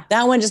 Yeah.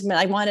 That one just meant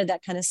I wanted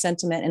that kind of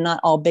sentiment and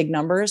not all big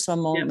numbers. So a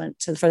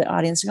moment for the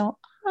audience to go,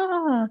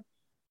 ah.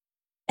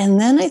 And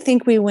then I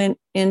think we went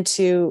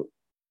into,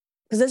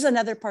 because this is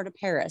another part of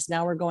Paris.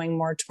 Now we're going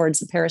more towards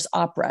the Paris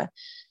Opera.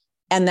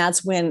 And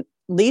that's when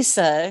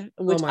Lisa,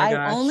 which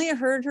I only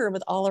heard her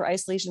with all her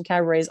Isolation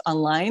Cabarets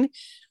online,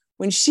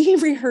 when she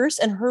rehearsed,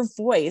 and her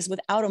voice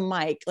without a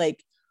mic,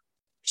 like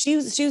she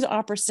was an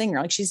opera singer.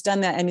 Like, she's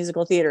done that in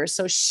musical theater.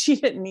 So she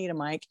didn't need a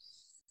mic.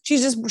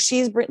 She's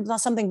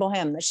not something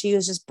bohem, that she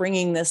was just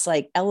bringing this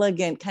like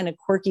elegant kind of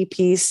quirky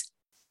piece.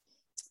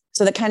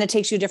 So that kind of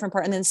takes you a different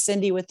part. And then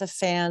Cindy with the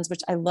fans,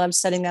 which I loved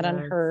setting that on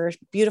her.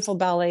 Beautiful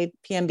ballet,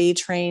 PMB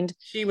trained.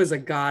 She was a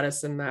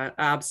goddess in that.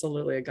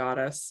 Absolutely a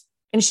goddess.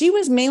 And she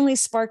was mainly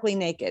sparkly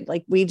naked.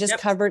 Like, we just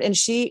covered, and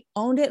she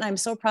owned it. And I'm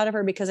so proud of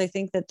her, because I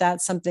think that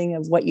that's something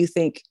of what you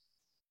think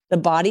the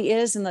body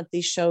is, and that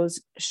these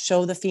shows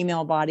show the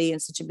female body in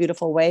such a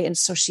beautiful way. And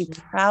so she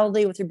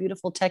proudly, with her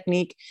beautiful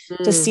technique,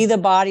 to see the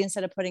body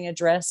instead of putting a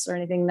dress or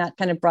anything, that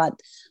kind of brought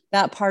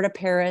that part of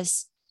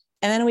Paris.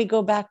 And then we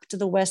go back to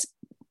the West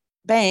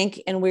Bank,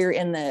 and we're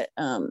in the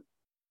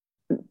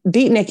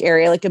beatnik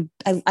area. Like,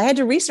 I had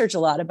to research a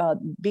lot about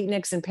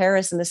beatniks in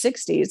Paris in the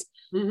 60s.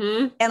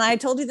 And I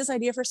told you this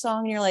idea for a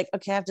song, and you're like,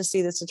 okay, I have to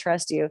see this to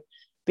trust you,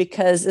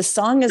 because this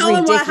song is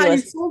ridiculous. How you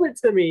sold it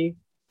to me.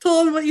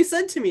 Tell them what you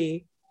said to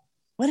me.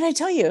 What did I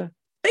tell you?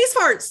 Face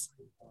farts.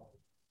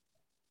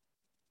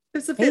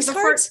 It's a face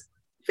farts.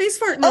 Face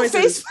fart noises.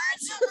 Oh, face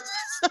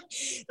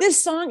farts.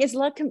 This song is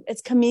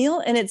it's Camille,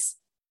 and it's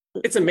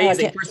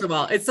amazing. First of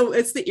all, it's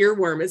the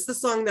earworm. It's the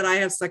song that I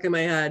have stuck in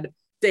my head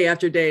day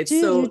after day. It's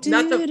so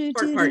not the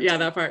fart part. Yeah,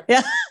 that part.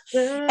 Yeah.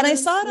 And I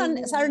saw it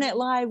on Saturday Night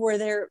Live, where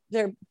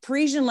they're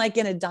Parisian, like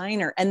in a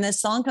diner, and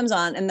this song comes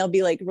on, and they'll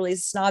be like really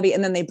snobby,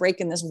 and then they break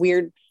in this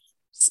weird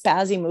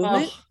spazzy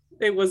movement. Oh,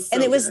 it was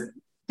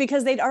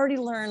because they'd already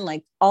learned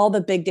like all the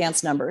big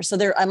dance numbers. So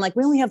I'm like,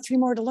 we only have 3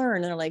 more to learn.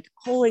 And they're like,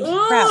 holy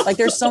crap. Like,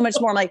 there's so much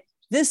more. I'm like,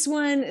 this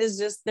one is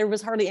just, there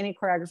was hardly any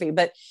choreography,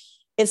 but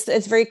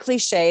it's very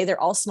cliche.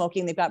 They're all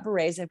smoking. They've got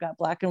berets. They've got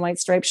black and white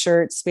striped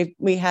shirts.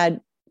 We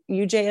had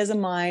UJ as a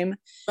mime.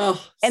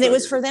 And it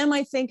was for them,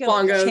 I think, a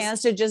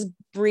chance to just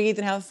breathe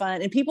and have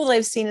fun. And people that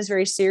I've seen is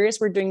very serious.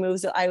 We're doing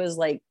moves that I was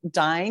like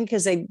dying,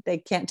 because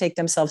they can't take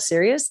themselves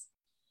serious.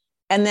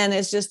 And then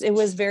it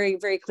was very,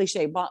 very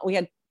cliche. We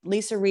had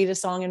Lisa read a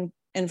song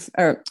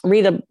or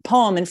read a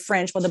poem in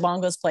French while the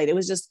bongos played. It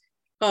was just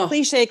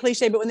cliche.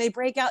 But when they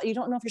break out, you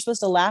don't know if you're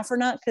supposed to laugh or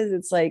not, because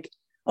it's like,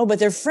 oh, but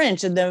they're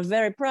French and they're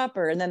very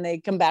proper. And then they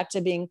come back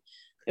to being,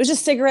 it was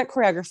just cigarette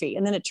choreography.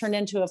 And then it turned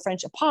into a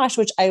French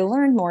Apache, which I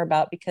learned more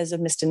about because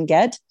of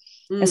Mistinguett.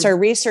 And started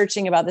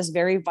researching about this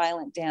very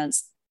violent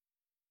dance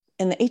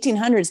in the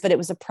 1800s, but it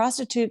was the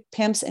prostitute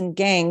pimps and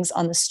gangs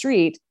on the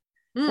street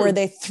where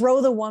they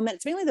throw the woman.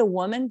 It's mainly the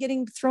woman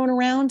getting thrown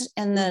around.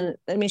 And then,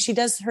 I mean, she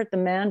does hurt the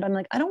man, but I'm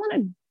like, I don't want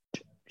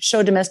to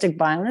show domestic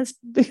violence.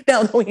 Maybe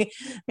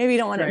you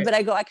don't want to, but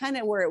I kind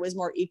of where it was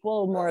more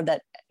equal, more of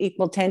that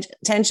equal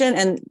tension,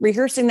 and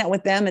rehearsing that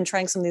with them and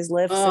trying some of these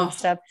lifts and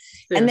stuff.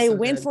 And they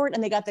went for it,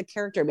 and they got the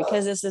character,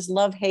 because it's this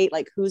love hate,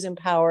 like who's in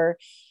power.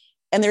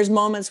 And there's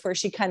moments where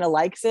she kind of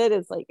likes it.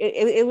 It's like,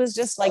 it was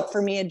just like,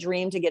 for me, a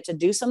dream to get to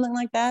do something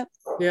like that.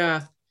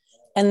 Yeah.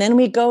 And then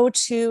we go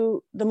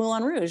to the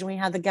Moulin Rouge, and we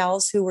had the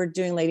gals who were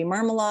doing Lady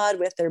Marmalade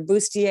with their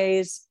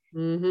bustiers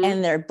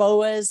and their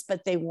boas,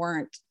 but they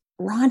weren't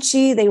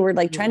raunchy. They were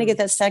like trying to get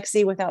that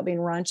sexy without being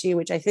raunchy,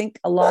 which I think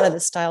a lot of the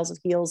styles of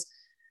heels,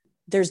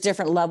 there's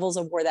different levels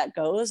of where that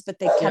goes, but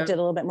they kept it a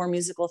little bit more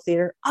musical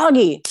theater.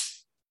 Augie,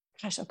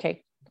 gosh,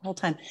 okay, the whole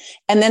time.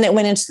 And then it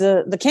went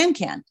into the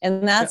can, and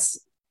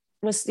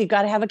you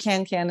got to have a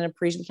can in a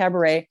Parisian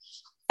cabaret.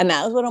 And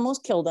that was what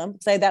almost killed them.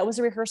 So that was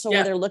a rehearsal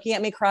where they're looking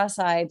at me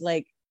cross-eyed,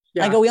 like,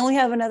 I go, we only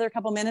have another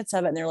couple minutes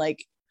of it. And they're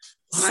like,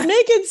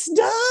 make it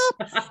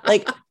stop.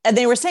 Like, and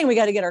they were saying, we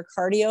got to get our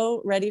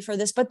cardio ready for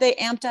this, but they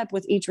amped up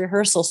with each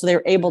rehearsal. So they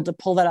were able to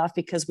pull that off,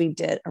 because we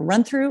did a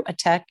run through, a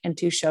tech, and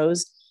 2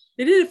 shows.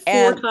 They did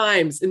it 4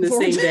 times in the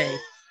same day.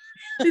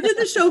 They did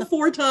the show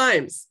 4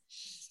 times.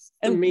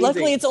 And amazing.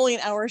 Luckily it's only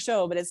an hour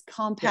show, but it's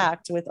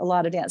compact with a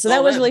lot of dance. So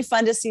that was really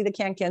fun to see the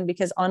Can-Can,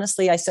 because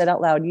honestly, I said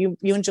out loud, you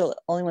and Jill,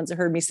 only ones that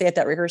heard me say at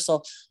that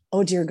rehearsal,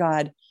 oh dear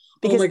God,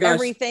 because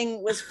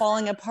everything was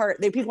falling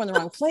apart. People were in the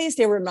wrong place.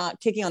 They were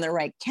not kicking on the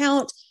right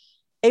count.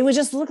 It would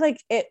just look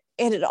like it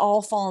had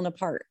all fallen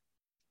apart.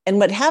 And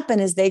what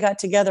happened is they got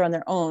together on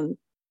their own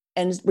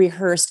and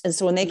rehearsed. And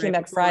so when they came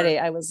back Friday,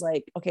 I was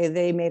like, okay,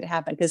 they made it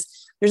happen,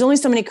 because there's only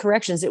so many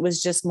corrections. It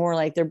was just more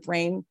like their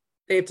brain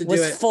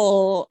was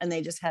full and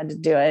they just had to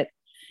do it.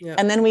 Yeah.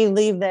 And then we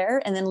leave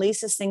there, and then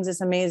Lisa sings this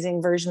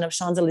amazing version of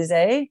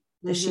Champs-Élysées.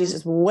 She's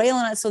just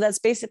wailing on it. So that's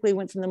basically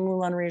went from the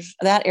Moulin Rouge,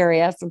 that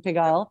area from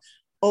Pigalle,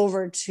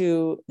 over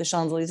to the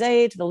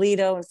Champs-Élysées, to the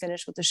Lido, and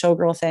finished with the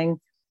showgirl thing.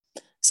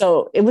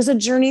 So it was a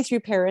journey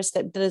through Paris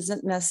that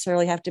doesn't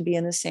necessarily have to be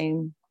in the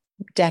same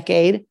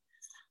decade.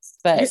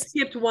 But you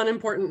skipped one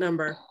important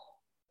number.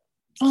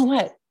 Oh,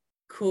 what?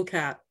 Cool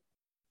Cat.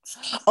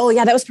 Oh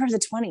yeah, that was part of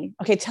the 20.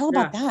 Okay, tell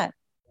about that.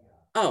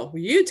 Oh,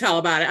 you tell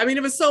about it. I mean,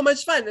 it was so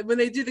much fun when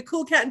they do the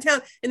cool cat in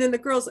town, and then the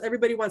girls,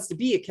 everybody wants to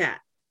be a cat.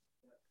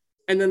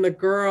 And then the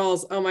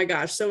girls, oh my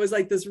gosh. So it was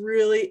like this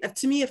really,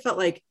 to me, it felt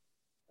like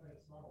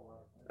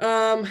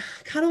kind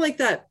of like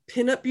that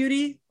pinup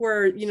beauty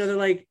where, you know, they're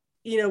like,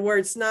 you know,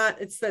 where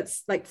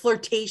that's like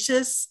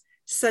flirtatious,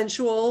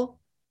 sensual,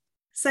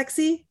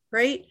 sexy,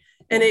 right?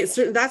 And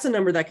that's a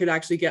number that could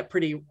actually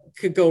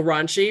could go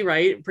raunchy,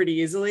 right? Pretty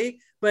easily.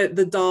 But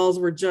the dolls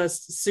were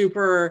just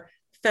super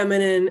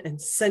feminine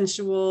and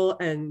sensual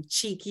and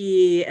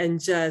cheeky and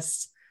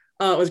just,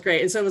 it was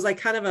great. And so it was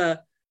like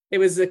it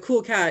was a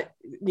cool cat,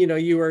 you know,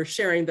 you were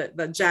sharing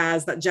that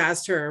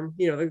jazz term,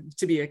 you know,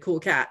 to be a cool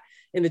cat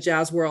in the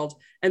jazz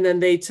world. And then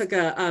they took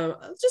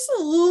just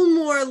a little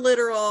more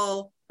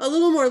literal,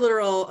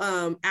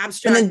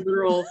 abstract,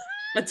 literal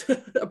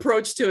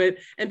approach to it,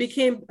 and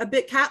became a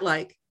bit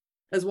cat-like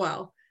as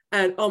well.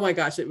 And oh my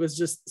gosh, it was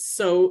just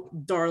so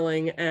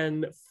darling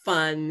and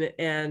fun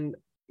and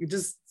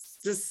just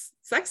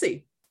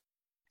sexy.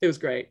 It was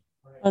great.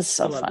 It was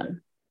so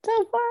fun.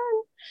 So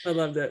fun. I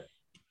loved it.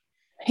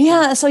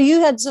 Yeah. So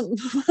you had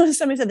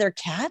somebody said they're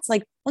cats,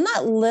 like, well,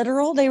 not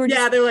literal. They were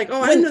they're like,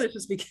 oh, I didn't know this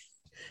just be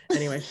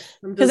anyway.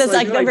 Because it's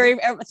like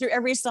through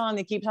every song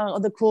they keep talking, oh,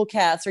 the cool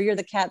cats, or you're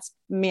the cat's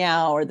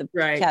meow, or the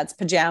cat's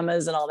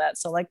pajamas and all that.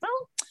 So like,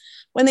 well,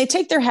 when they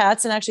take their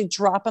hats and actually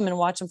drop them and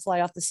watch them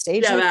fly off the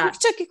stage,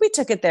 we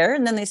took it there,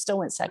 and then they still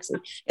went sexy.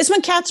 It's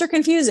when cats are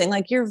confusing.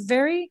 Like, you're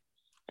very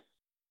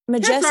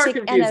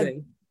majestic and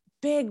a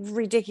big,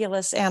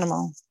 ridiculous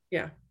animal.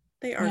 Yeah,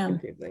 they are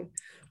confusing.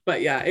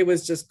 But yeah, it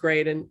was just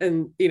great.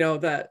 And you know,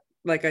 that,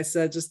 like I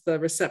said, just the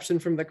reception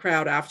from the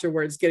crowd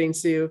afterwards, getting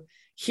to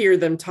hear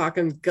them talk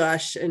and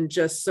gush and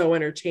just so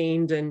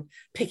entertained and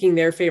picking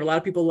their favorite. A lot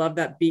of people love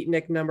that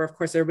Beatnik number. Of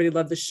course, everybody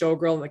loved the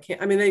Showgirl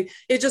and I mean,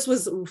 it just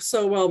was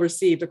so well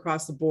received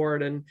across the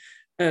board, and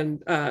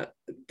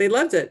they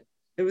loved it.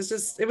 It was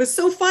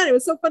so fun. It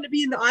was so fun to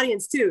be in the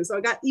audience too. So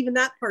I got even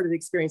that part of the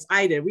experience.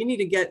 We need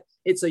to get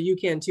it so you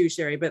can too,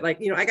 Sherry. But like,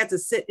 you know, I got to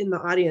sit in the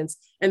audience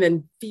and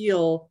then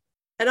feel,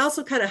 and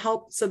also kind of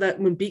help so that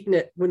when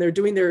Beatnik, when they're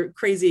doing their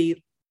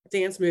crazy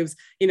dance moves,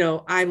 you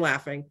know, I'm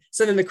laughing.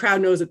 So then the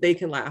crowd knows that they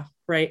can laugh,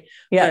 right?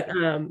 Yeah. But,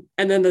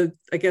 and then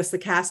I guess the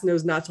cast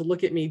knows not to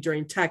look at me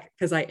during tech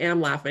because I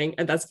am laughing,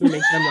 and that's going to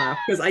make them laugh,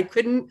 because I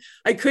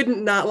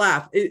couldn't not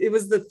laugh. It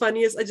was the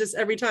funniest.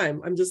 Every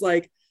time I'm just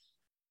like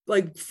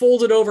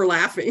folded over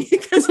laughing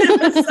because it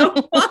was so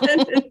fun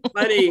and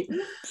funny.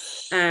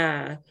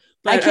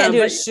 But, I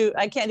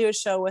can't do a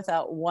show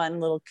without one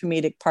little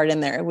comedic part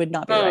in there. It would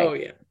not be right. Oh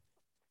yeah.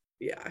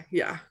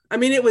 Yeah. I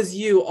mean, it was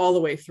you all the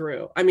way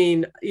through. I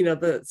mean, you know,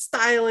 the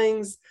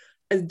stylings,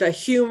 the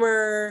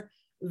humor,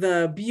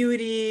 the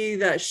beauty,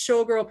 that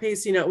showgirl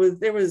pace, you know,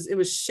 it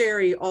was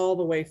Sherry all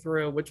the way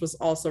through, which was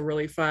also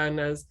really fun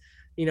as,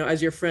 you know,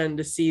 as your friend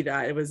to see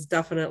that. It was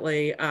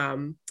definitely,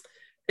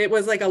 it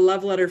was like a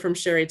love letter from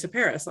Sherry to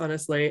Paris,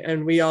 honestly.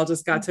 And we all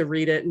just got to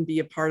read it and be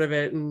a part of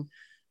it. And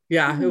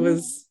yeah, it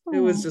was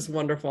just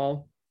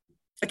wonderful.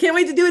 I can't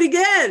wait to do it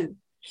again.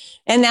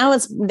 And now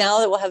that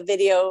we'll have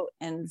video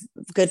and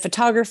good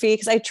photography,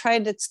 because I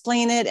tried to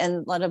explain it, and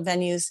a lot of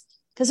venues,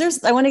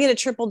 because I want to get a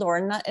triple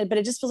door, but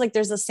it just feels like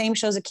there's the same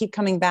shows that keep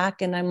coming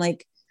back, and I'm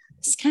like,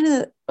 it's kind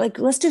of like,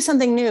 let's do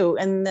something new.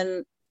 And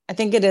then I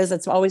think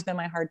it's always been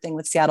my hard thing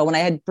with Seattle. When I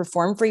had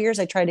performed for years,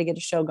 I tried to get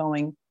a show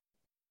going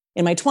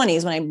in my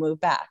 20s when I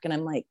moved back, and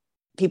I'm like,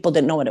 people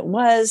didn't know what it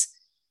was.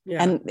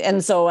 Yeah.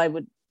 And so I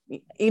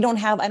don't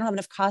have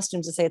enough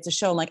costumes to say it's a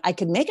show. I'm like, I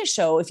could make a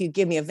show if you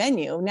give me a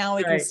venue. Now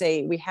we can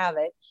say we have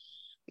it,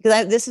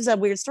 because this is a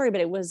weird story,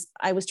 but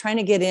I was trying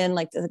to get in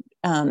like the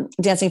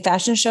dancing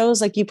fashion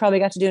shows, like you probably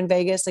got to do in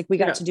Vegas. Like we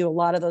got to do a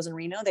lot of those in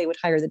Reno. They would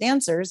hire the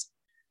dancers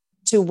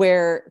to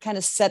kind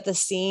of set the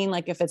scene.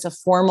 Like if it's a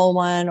formal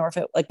one, or if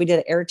it, like we did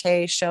an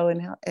Erte show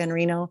in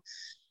Reno.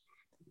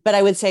 But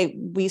I would say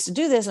we used to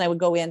do this, and I would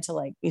go into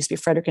like, used to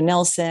be Frederick and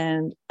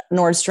Nelson,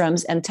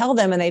 Nordstrom's, and tell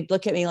them, and they'd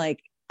look at me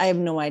like, I have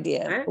no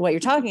idea what you're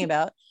talking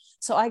about.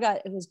 So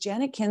it was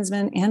Janet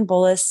Kinsman, Ann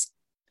Bullis,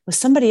 with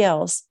somebody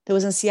else that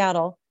was in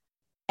Seattle.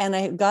 And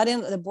I got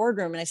in the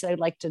boardroom and I said, I'd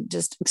like to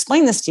just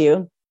explain this to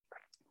you.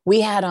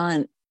 We had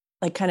on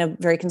like kind of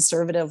very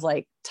conservative,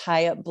 like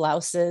tie up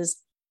blouses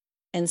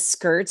and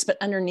skirts, but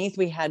underneath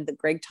we had the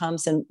Greg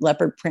Thompson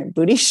leopard print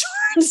booty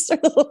shorts or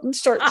little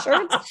short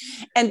shorts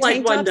and like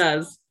tank one tops.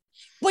 does.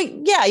 Well,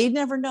 yeah, you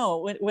never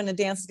know when a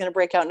dance is going to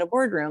break out in a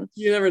boardroom.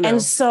 You never know. And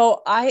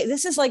so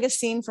this is like a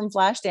scene from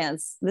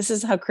Flashdance. This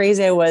is how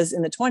crazy I was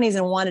in the 20s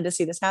and wanted to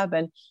see this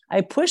happen.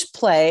 I push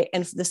play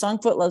and the song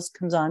Footloose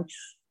comes on.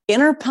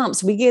 In our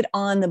pumps, we get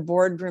on the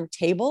boardroom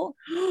table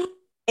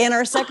in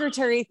our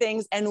secretary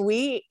things and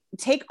we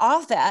take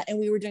off that and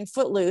we were doing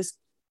Footloose.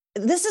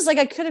 This is like,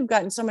 I could have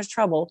gotten so much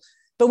trouble,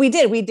 but we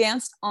did. We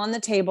danced on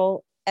the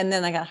table and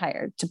then I got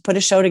hired to put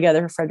a show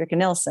together for Frederick and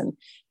Nelson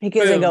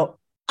because Boom. I go,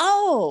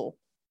 oh,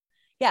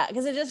 yeah,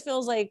 because it just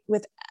feels like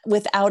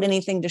without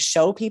anything to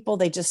show people,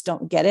 they just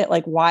don't get it.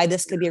 Like why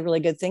this could be a really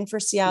good thing for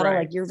Seattle. Right.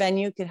 Like your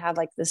venue could have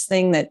like this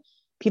thing that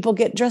people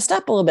get dressed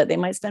up a little bit. They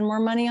might spend more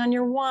money on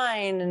your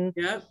wine and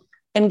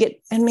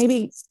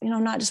maybe,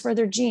 not just wear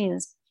their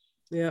jeans.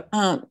 Yeah.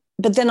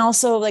 But then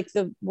also like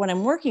what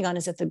I'm working on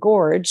is at the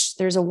Gorge,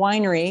 there's a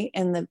winery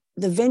and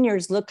the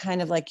vineyards look kind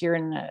of like you're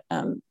in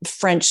a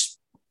French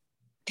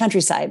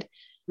countryside.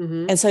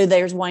 Mm-hmm. And so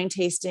there's wine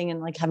tasting and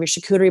like have your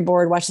charcuterie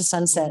board, watch the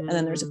sunset. Mm-hmm. And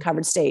then there's a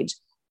covered stage.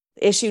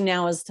 The issue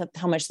now is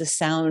how much the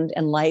sound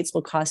and lights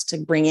will cost to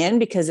bring in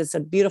because it's a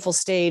beautiful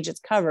stage.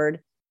 It's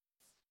covered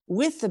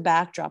with the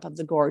backdrop of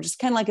the Gorge. It's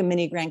kind of like a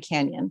mini Grand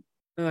Canyon.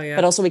 Oh yeah.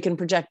 But also we can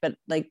project, but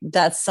like,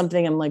 that's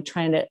something I'm like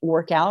trying to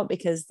work out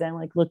because then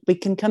like, look, we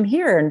can come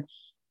here and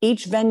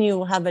each venue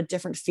will have a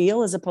different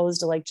feel as opposed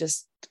to like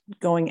just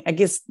going, I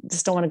guess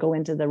just don't want to go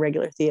into the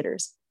regular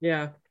theaters.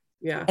 Yeah.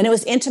 Yeah. And it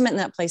was intimate in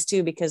that place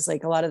too, because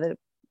like a lot of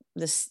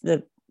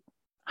the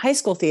high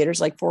school theaters,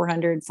 like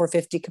 400,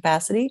 450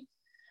 capacity,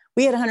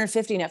 we had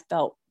 150 and it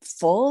felt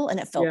full and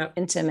it felt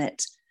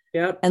intimate.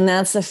 Yep. And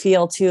that's the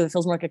feel too. It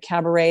feels more like a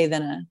cabaret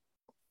than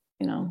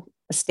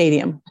a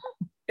stadium.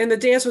 And the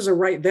dancers are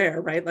right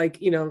there, right?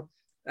 Like,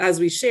 as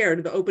we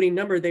shared the opening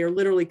number, they are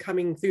literally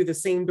coming through the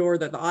same door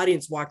that the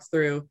audience walks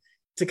through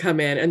to come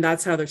in. And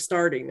that's how they're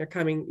starting. They're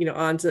coming,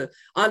 on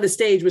the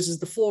stage, which is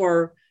the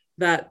floor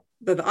that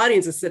the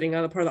audience is sitting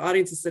on, the part of the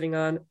audience is sitting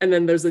on. And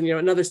then there's,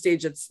 another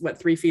stage that's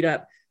 3 feet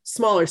up,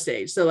 smaller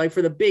stage. So like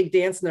for the big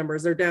dance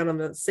numbers, they're down on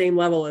the same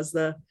level as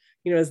the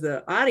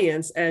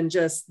audience. And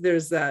just,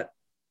 there's that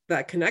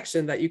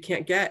connection that you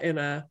can't get in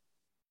a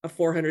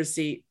 400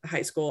 seat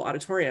high school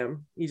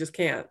auditorium. You just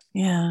can't.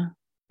 Yeah.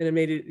 And it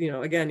made it,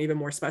 again, even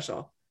more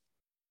special.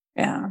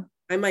 Yeah.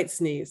 I might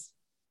sneeze.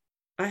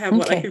 I have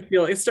what I can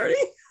feel is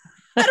starting.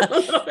 I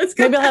don't know.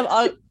 Maybe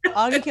I'll have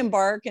Augie can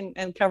bark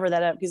and cover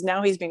that up because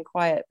now he's being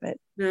quiet, but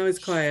no, he's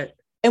quiet.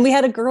 And we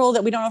had a girl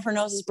that we don't know if her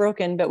nose is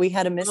broken, but we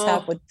had a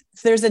mishap with,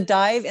 there's a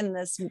dive in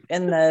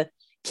the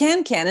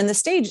can in the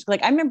stage.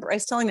 Like I remember I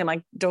was telling them,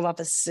 I dove off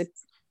I think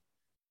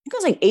it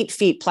was like 8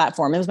 feet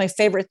platform. It was my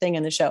favorite thing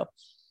in the show.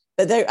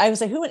 But I was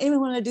like,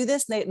 anyone want to do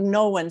this? And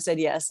no one said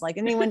yes. Like,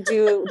 anyone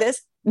do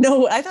this?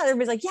 No, I thought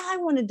everybody's like, yeah, I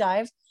want to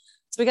dive.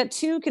 So we got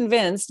 2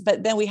 convinced,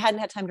 but then we hadn't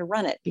had time to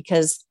run it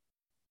because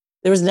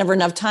there was never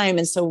enough time.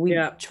 And so we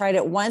tried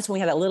it once when we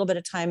had a little bit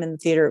of time in the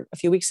theater a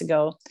few weeks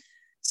ago.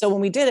 So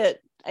when we did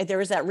it, there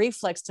was that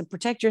reflex to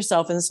protect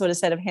yourself. And so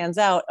instead of hands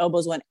out,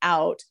 elbows went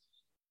out,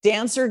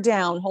 dancer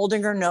down,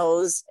 holding her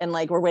nose. And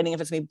like, we're waiting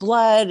if it's going to be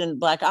blood and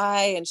black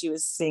eye. And she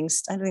was singing,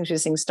 I think she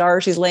was singing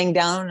Stars. She's laying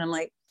down. And I'm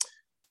like,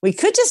 we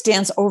could just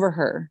dance over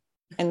her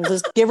and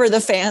just give her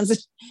the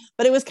fans.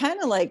 But it was kind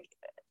of like,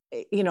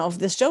 if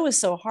the show is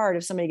so hard,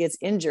 if somebody gets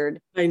injured.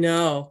 I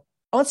know.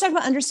 Oh, let's talk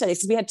about understudies.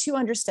 Because we had 2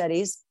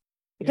 understudies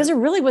because it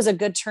really was a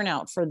good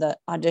turnout for the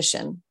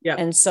audition. Yeah.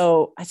 And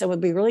so I said, it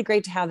would be really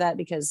great to have that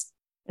because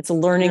it's a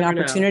learning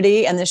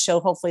opportunity. And this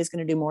show hopefully is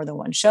going to do more than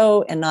one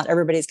show and not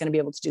everybody's going to be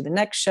able to do the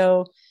next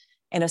show.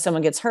 And if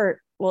someone gets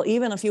hurt, well,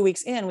 even a few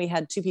weeks in, we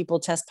had 2 people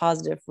test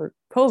positive for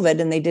COVID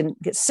and they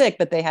didn't get sick,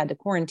 but they had to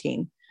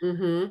quarantine.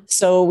 Mm-hmm.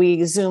 So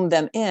we zoomed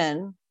them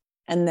in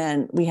and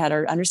then we had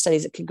our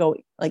understudies that could go,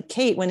 like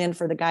Kate went in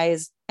for the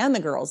guys and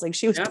the girls, like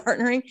she was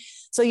partnering.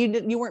 So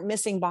you weren't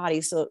missing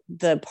bodies. So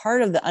the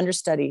part of the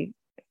understudy,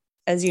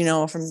 as you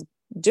know, from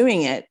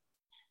doing it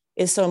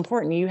is so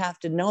important. You have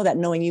to know that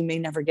knowing you may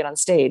never get on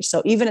stage.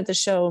 So even at the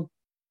show,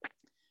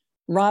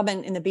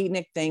 Robin in the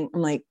beatnik thing,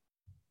 I'm like,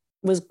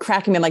 was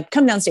cracking me. I'm like,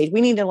 come down stage.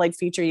 We need to like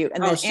feature you.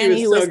 And then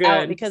Annie, who was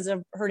out because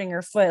of hurting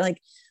her foot, like,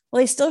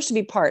 well, they still should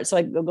be part. So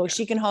I go,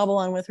 she can hobble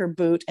on with her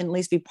boot and at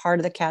least be part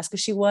of the cast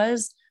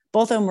because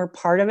both of them were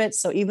part of it.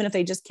 So even if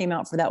they just came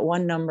out for that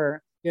one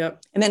number.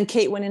 Yep. And then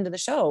Kate went into the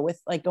show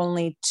with like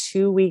only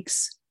 2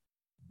 weeks.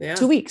 Yeah.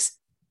 2 weeks.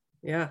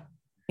 Yeah.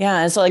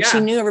 Yeah. And so like she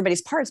knew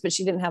everybody's parts, but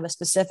she didn't have a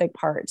specific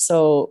part.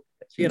 So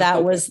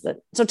that was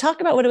so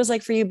talk about what it was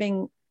like for you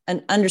being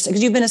an understudy,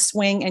 because you've been a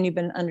swing and you've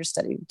been an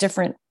understudy,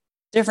 different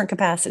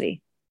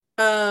capacity.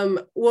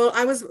 Well,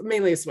 I was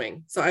mainly a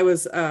swing. So I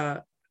was,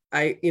 I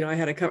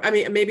had a cover. I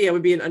mean, maybe I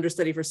would be an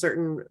understudy for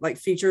certain like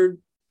featured,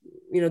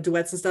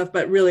 duets and stuff,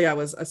 but really I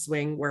was a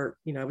swing where,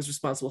 I was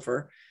responsible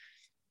for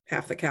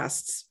half the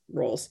cast's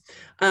roles.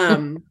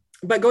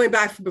 But going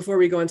back before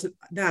we go into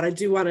that, I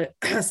do want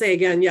to say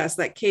again, yes,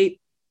 that Kate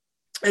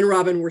and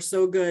Robin were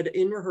so good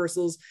in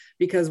rehearsals,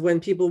 because when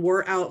people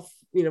were out,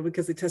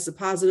 because they tested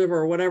positive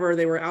or whatever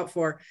they were out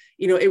for,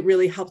 it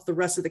really helped the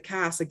rest of the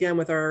cast, again,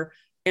 with our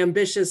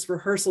ambitious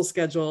rehearsal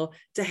schedule,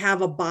 to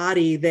have a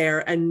body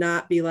there and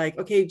not be like,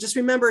 okay, just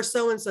remember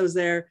so-and-so's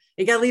there.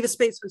 You got to leave a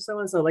space for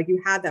so-and-so. Like,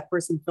 you had that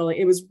person filling.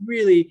 It was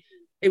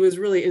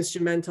really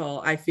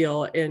instrumental, I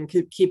feel, in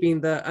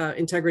keeping the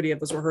integrity of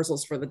those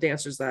rehearsals for the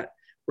dancers that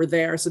were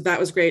there. So that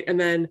was great. And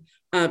then,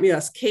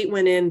 yes, Kate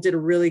went in, did a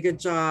really good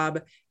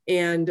job.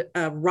 And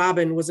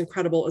Robin was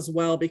incredible as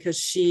well, because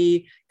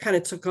she kind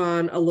of took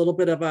on a little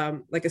bit of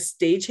like a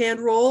stagehand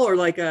role, or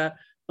like a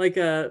I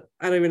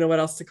don't even know what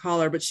else to call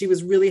her, but she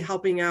was really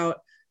helping out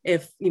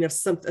if, a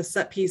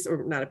set piece,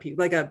 or not a piece,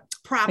 like a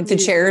prop. Like the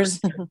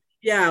chairs.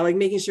 Yeah, like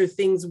making sure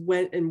things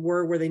went and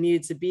were where they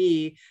needed to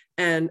be.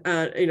 And,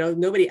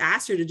 nobody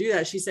asked her to do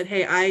that. She said,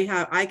 hey,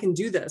 I can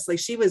do this. Like,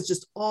 she was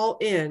just all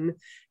in.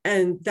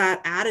 And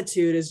that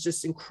attitude is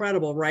just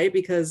incredible, right?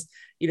 Because,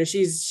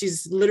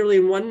 she's literally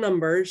in one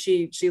number.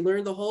 She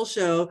learned the whole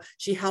show.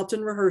 She helped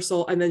in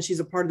rehearsal. And then she's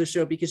a part of the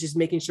show because she's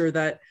making sure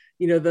that,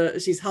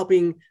 she's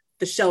helping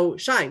the show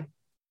shine,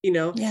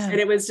 Yeah. And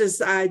it was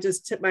just, I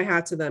just tip my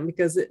hat to them,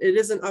 because it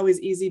isn't always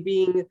easy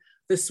being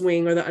the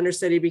swing or the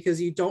understudy,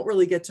 because you don't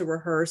really get to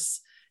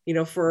rehearse,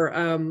 for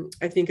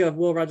I think of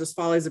Will Rogers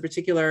Follies in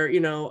particular.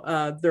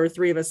 There were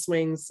 3 of us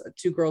swings,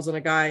 2 girls and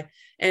a guy,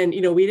 and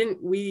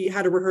we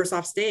had to rehearse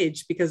off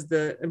stage, because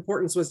the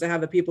importance was to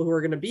have the people who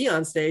are going to be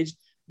on stage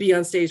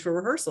for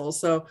rehearsals.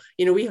 So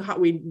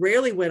we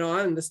rarely went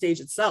on the stage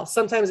itself.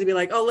 Sometimes it'd be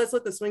like, oh, let's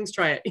let the swings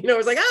try it. It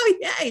was like, oh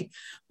yay,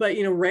 but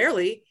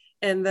rarely.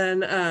 And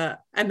then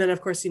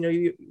of course,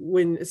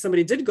 when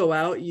somebody did go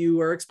out, you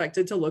were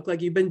expected to look like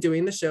you've been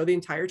doing the show the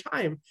entire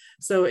time.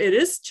 So it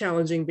is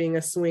challenging being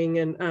a swing.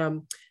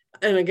 And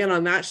again,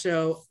 on that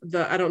show,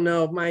 I don't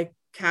know, my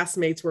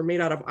castmates were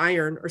made out of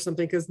iron or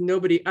something, because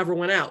nobody ever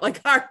went out.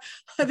 Like,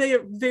 they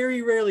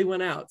very rarely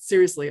went out,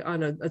 seriously,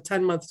 on a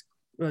 10-month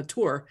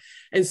tour.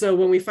 And so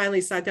when we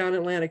finally sat down in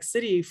Atlantic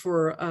City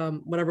for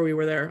whatever we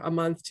were there, a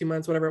month, 2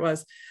 months, whatever it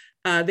was,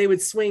 they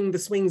would swing the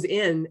swings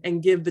in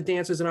and give the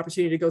dancers an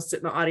opportunity to go sit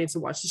in the audience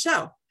and watch the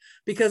show.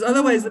 Because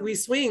otherwise we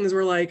swings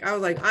were like, I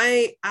was like,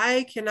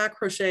 I cannot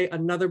crochet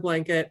another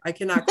blanket. I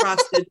cannot cross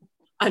stitch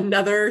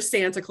another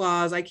Santa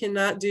Claus. I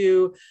cannot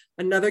do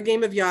another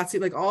game of Yahtzee,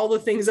 like all the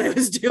things I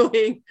was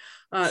doing,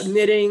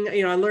 knitting,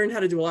 I learned how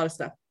to do a lot of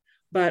stuff.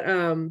 But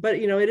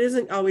it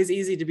isn't always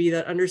easy to be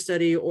that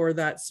understudy or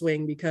that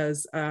swing,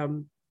 because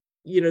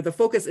the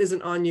focus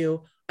isn't on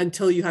you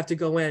until you have to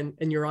go in,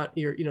 and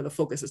the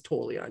focus is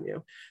totally on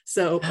you.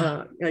 So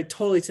I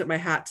totally tip my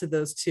hat to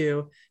those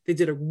 2. They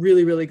did a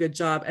really, really good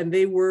job, and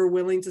they were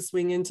willing to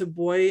swing into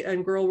boy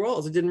and girl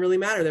roles. It didn't really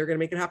matter. They were going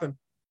to make it happen.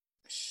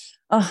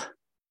 Oh,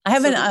 I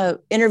have an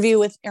interview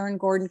with Aaron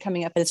Gordon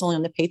coming up, and it's only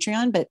on the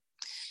Patreon, but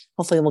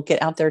hopefully we'll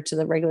get out there to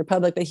the regular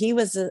public. But he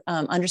was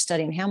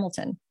understudy in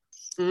Hamilton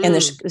in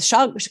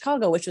the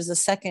Chicago, which was the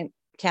second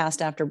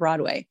cast after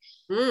Broadway.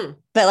 But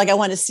like, I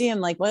want to see him,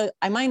 like, well,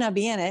 I might not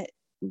be in it,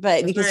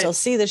 but you can still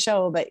see the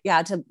show. But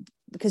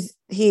because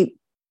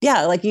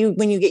like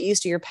when you get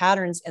used to your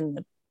patterns in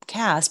the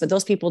cast, but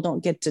those people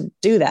don't get to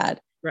do that.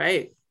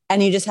 Right.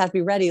 And you just have to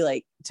be ready,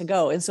 like, to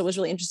go. And so it was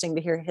really interesting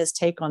to hear his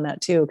take on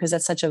that too, because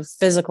that's such a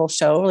physical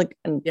show. Like,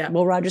 and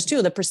Will Rogers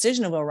too, the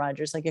precision of Will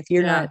Rogers. Like, if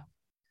you're not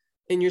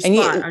in your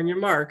spot, on your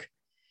mark.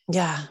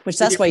 Yeah. Which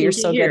that's why you're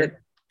so good at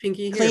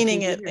pinky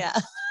cleaning here, it. Yeah.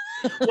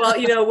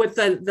 Well, with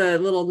the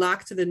little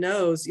knock to the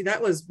nose,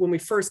 that was when we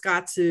first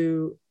got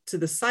to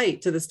the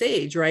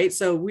stage, right?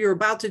 So we were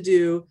about to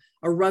do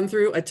a run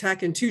through, a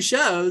tech, and 2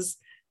 shows,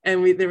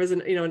 and there was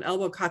an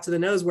elbow caught to the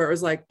nose, where it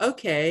was like,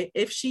 okay,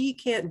 if she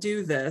can't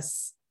do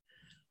this,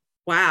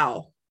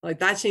 wow, like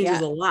that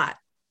changes a lot,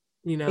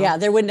 Yeah,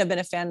 there wouldn't have been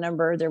a fan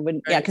number. There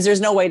wouldn't, right. Because there's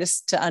no way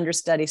to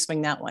understudy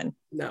swing that one.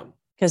 No,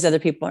 because other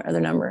people are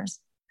other numbers.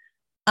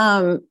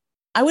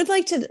 I would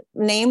like to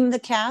name the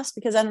cast,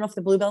 because I don't know if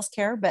the Bluebells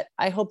care, but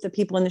I hope the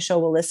people in the show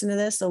will listen to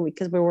this,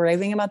 because we were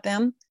raving about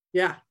them.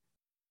 Yeah.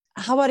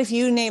 How about if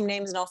you name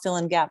names and I'll fill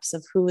in gaps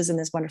of who was in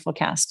this wonderful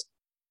cast?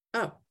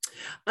 Oh,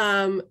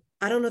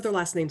 I don't know their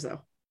last names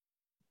though.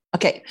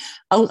 Okay,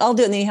 I'll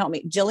do it and then you help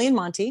me. Jillian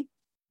Monty.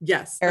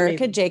 Yes.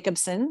 Erica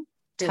Jacobson.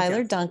 Fantastic.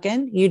 Tyler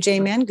Duncan.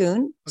 UJ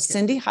Mangoon. Okay.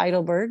 Cindy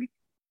Heidelberg.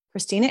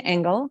 Christina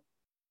Engel.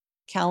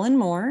 Callan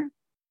Moore.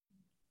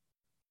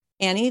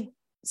 Annie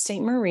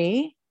St.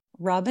 Marie.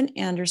 Robin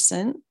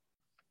Anderson.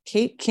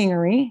 Kate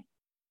Kingery.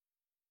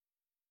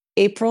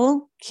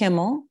 April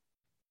Kimmel.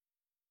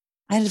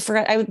 I had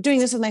forgot. I was doing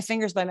this with my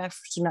fingers, but I'm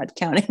actually not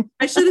counting.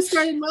 I should have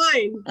started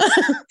mine.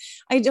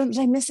 Did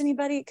I miss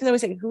anybody? Because I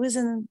was like, who was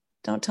in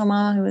Don't Tell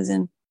Mama, who was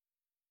in?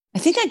 I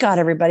think I got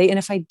everybody. And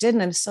if I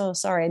didn't, I'm so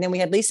sorry. And then we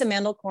had Lisa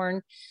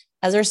Mandelkorn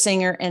as our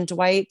singer, and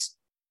Dwight,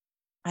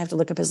 I have to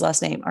look up his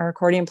last name, our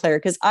accordion player.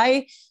 Because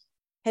I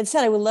had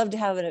said I would love to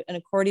have an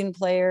accordion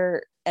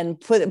player and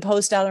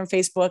post out on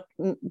Facebook.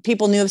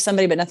 People knew of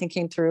somebody, but nothing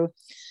came through.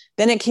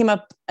 Then it came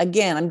up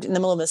again. I'm in the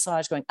middle of a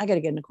massage going, I got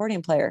to get an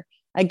accordion player.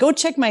 I go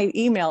check my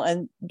email,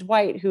 and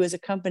Dwight, who is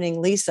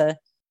accompanying Lisa,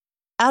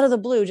 out of the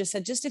blue just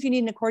said, just if you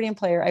need an accordion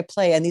player, I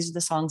play. And these are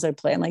the songs I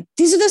play. I'm like,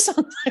 these are the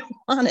songs I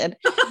wanted.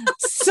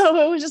 So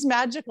it was just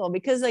magical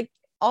because like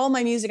all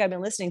my music I've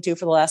been listening to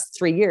for the last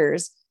 3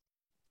 years,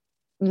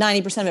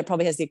 90% of it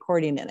probably has the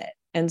accordion in it.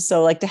 And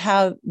so like to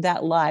have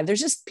that live, there's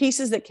just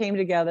pieces that came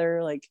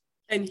together. Like,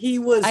 and he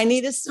was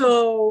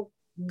so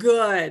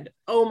good.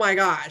 Oh my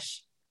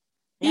gosh.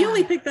 He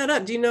only picked that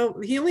up. Do you know,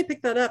 he only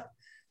picked that up.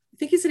 I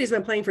think he said he's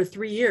been playing for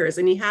 3 years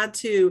and he had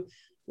to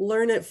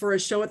learn it for a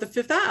show at the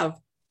Fifth Ave.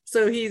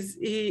 So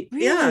really?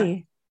 Yeah.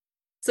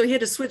 So he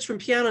had to switch from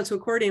piano to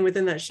accordion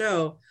within that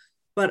show.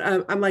 But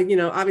I'm like,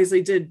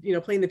 obviously did,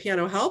 playing the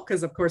piano help?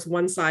 Because of course,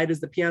 one side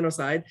is the piano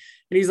side.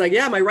 And he's like,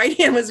 yeah, my right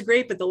hand was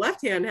great, but the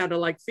left hand had to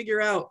like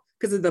figure out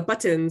because of the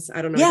buttons.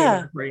 I don't know.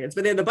 Yeah. Accordions,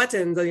 but they had the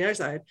buttons on the other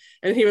side.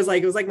 And he was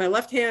like, it was like my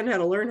left hand had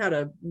to learn how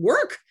to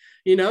work,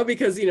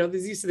 because,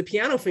 he's used to the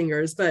piano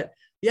fingers. But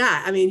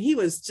yeah, I mean, he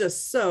was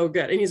just so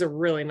good. And he's a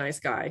really nice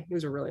guy. He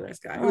was a really nice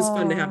guy. It was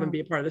fun to have him be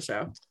a part of the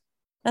show.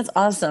 That's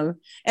awesome.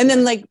 And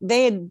then like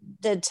they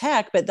did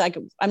tech, but like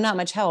I'm not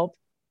much help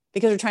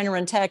because we're trying to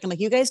run tech. I'm like,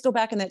 you guys go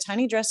back in that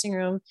tiny dressing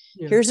room.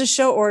 Yeah. Here's a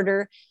show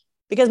order.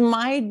 Because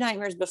my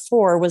nightmares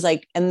before was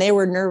like, and they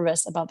were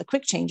nervous about the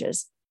quick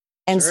changes.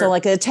 And so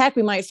like the tech,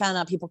 we might find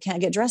out people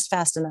can't get dressed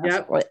fast enough.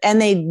 Yep.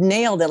 And they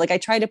nailed it. Like I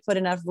tried to put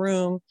enough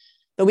room,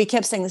 but we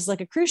kept saying this is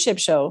like a cruise ship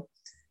show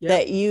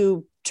that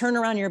you turn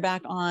around your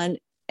back on.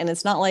 And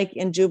it's not like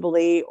in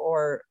Jubilee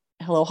or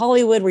Hello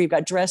Hollywood, where you've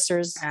got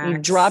dressers, you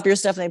drop your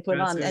stuff and they put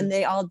it on, and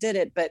they all did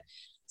it. But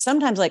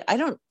sometimes like,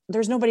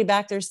 there's nobody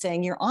back there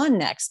saying you're on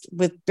next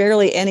with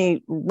barely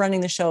any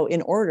running the show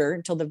in order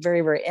until the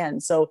very, very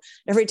end. So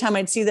every time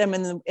I'd see them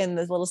in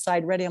the little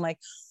side ready, I'm like,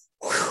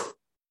 whew.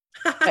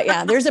 But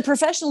yeah, there's a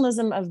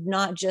professionalism of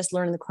not just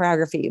learning the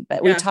choreography,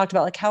 but we talked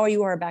about like how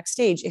you are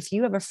backstage. If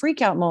you have a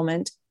freak out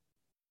moment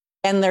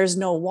and there's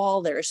no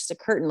wall there, it's just a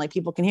curtain, like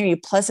people can hear you.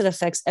 Plus it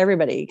affects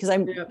everybody. Cause I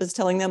was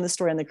telling them the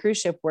story on the cruise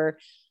ship where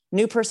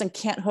new person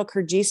can't hook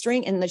her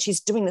G-string and that she's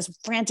doing this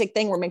frantic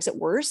thing where it makes it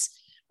worse,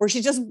 where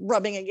she's just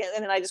rubbing again.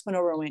 And then I just went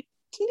over and went,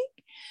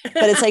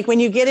 but it's like when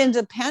you get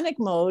into panic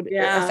mode,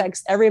 it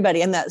affects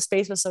everybody. And that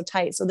space was so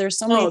tight. So there's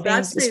so many things.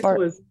 That space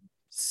was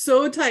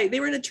so tight. They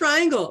were in a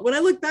triangle. When I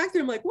look back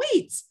there, I'm like,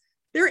 wait,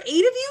 there are 8 of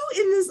you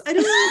in this. I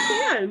don't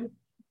understand.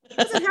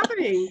 What's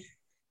happening?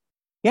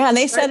 Yeah. And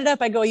they set it up.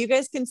 I go, you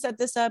guys can set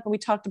this up. And we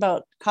talked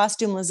about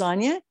costume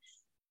lasagna.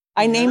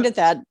 I named it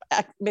that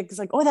because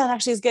like, that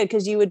actually is good.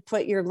 Cause you would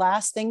put your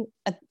last thing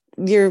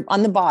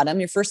on the bottom,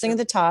 your first thing at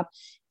the top,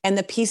 and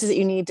the pieces that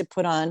you need to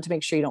put on to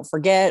make sure you don't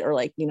forget, or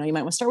like, you might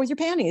want to start with your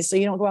panties so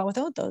you don't go out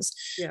without those,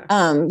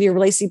 your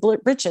lacy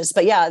breeches.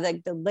 But yeah,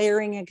 like the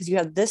layering it, cause you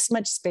have this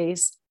much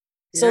space.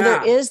 So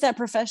there is that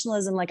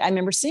professionalism. Like I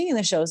remember seeing in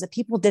the shows that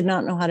people did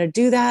not know how to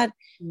do that.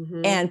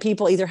 Mm-hmm. And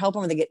people either help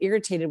them or they get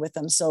irritated with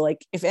them. So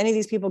like if any of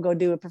these people go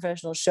do a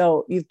professional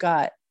show, you've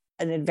got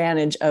an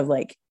advantage of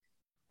like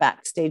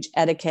backstage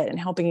etiquette and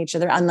helping each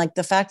other. And like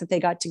the fact that they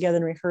got together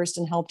and rehearsed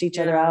and helped each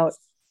other out.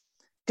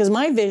 Because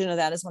my vision of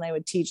that is when I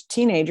would teach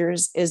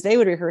teenagers is they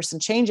would rehearse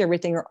and change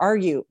everything or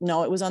argue.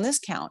 No, it was on this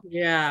count.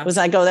 Yeah. It was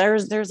like,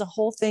 there's a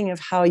whole thing of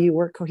how you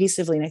work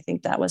cohesively. And I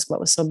think that was what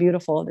was so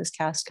beautiful of this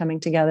cast coming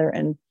together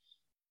and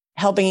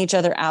helping each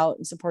other out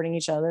and supporting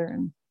each other.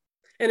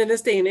 And in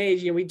this day and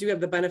age, we do have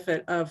the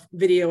benefit of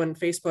video and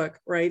Facebook,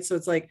 right? So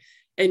it's like,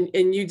 and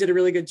you did a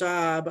really good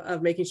job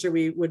of making sure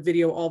we would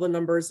video all the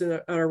numbers in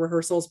our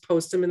rehearsals,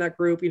 post them in that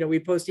group, we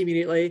post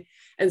immediately.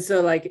 And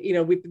so like,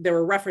 there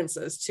were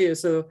references too.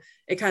 So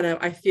it kind of,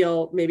 I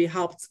feel maybe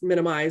helped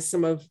minimize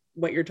some of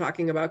what you're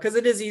talking about. Cause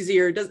it is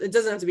easier. It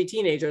doesn't have to be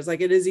teenagers.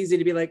 Like it is easy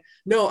to be like,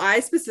 no, I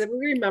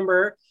specifically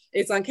remember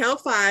it's on count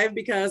 5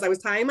 because I was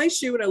tying my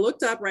shoe and I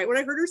looked up right when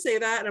I heard her say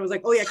that. And I was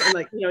like, oh yeah. I'm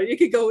like, you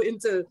could go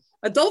into,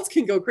 adults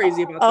can go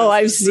crazy about that. Oh,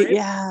 I've seen, right?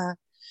 Yeah.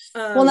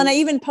 Well, then I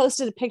even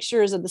posted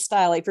pictures of the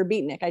style, like for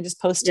Beatnik, I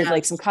just posted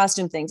like some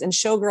costume things, and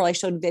Showgirl, I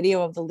showed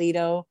video of the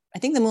Lido, I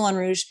think the Moulin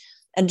Rouge,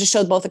 and just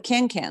showed both the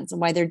can-cans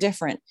and why they're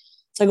different.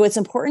 So I go, it's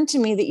important to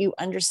me that you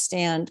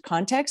understand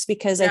context,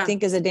 because I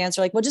think as a dancer,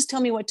 like, well, just tell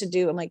me what to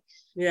do. I'm like,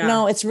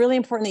 no, it's really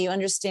important that you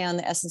understand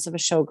the essence of a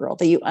showgirl,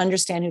 that you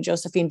understand who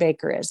Josephine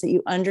Baker is, that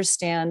you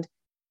understand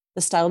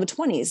the style of the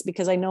 20s,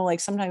 because I know like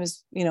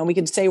sometimes, we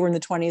could say we're in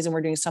the 20s and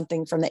we're doing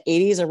something from the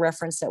 80s, a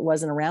reference that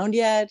wasn't around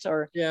yet,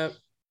 or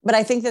but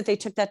I think that they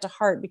took that to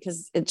heart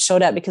because it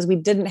showed up, because we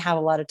didn't have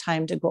a lot of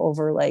time to go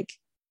over like,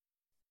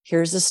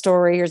 here's the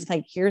story,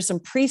 here's some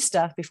pre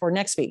stuff before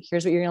next week.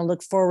 Here's what you're going to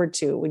look forward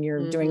to when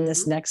you're doing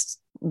this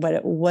next.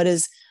 What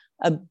is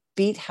a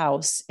beat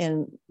house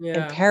in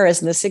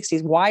Paris in the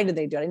 60s? Why did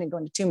they do it? I didn't go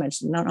into too much.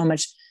 I don't know how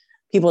much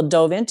people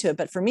dove into it,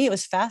 but for me, it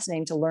was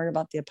fascinating to learn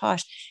about the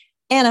Apache.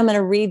 And I'm going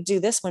to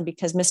redo this one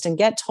because Miss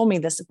Tingett told me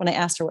this when I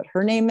asked her what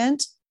her name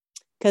meant,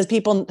 because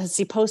people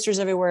see posters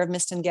everywhere of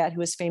Miss Tingett, who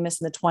was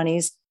famous in the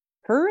 20s.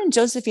 Her and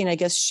Josephine, I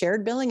guess,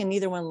 shared billing, and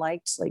neither one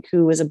liked like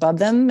who was above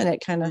them. And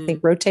it kind of, I think,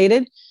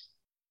 rotated.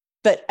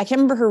 but I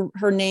can't remember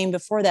her name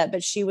before that,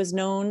 but she was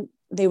known,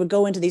 they would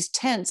go into these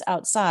tents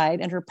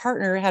outside and her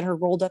partner had her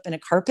rolled up in a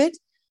carpet,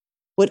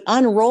 would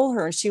unroll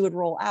her and she would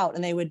roll out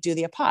and they would do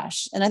the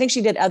Apache. And I think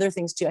she did other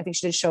things too. I think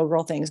she did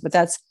showgirl things, but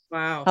that's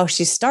how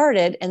she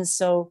started. And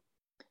so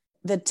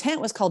the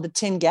tent was called the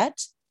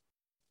Tingette.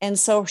 And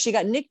so she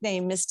got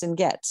nicknamed Miss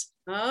Tingette.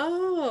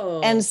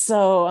 Oh. And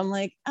so I'm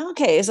like,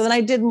 okay. So then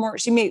I did more.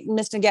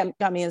 Miss Tingette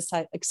got me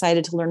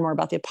excited to learn more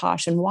about the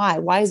Apache and why.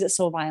 Why is it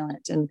so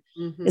violent? And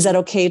is that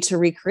okay to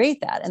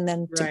recreate that? And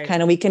then to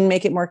kind of, we can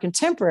make it more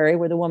contemporary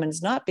where the woman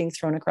is not being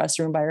thrown across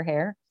the room by her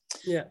hair.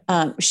 Yeah.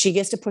 She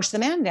gets to push the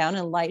man down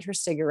and light her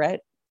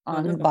cigarette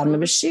on the bottom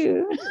of his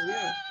shoe.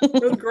 Yeah.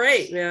 It was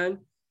great, man.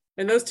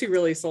 And those two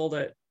really sold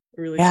it.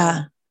 Really.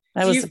 Yeah.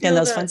 That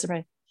was fun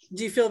surprise.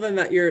 Do you feel then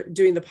that you're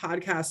doing the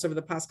podcast over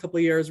the past couple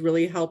of years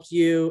really helped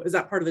you? Is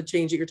that part of the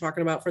change that you're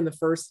talking about from the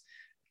first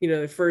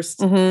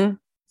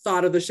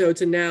thought of the show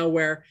to now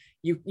where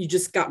you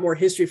just got more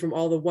history from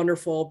all the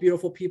wonderful,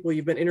 beautiful people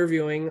you've been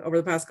interviewing over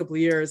the past couple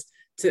of years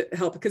to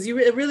help? Because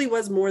it really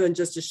was more than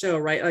just a show,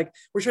 right? Like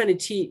you're trying to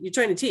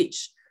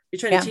teach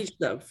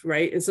stuff,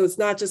 right? And so it's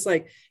not just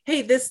like,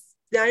 hey,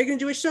 now you're going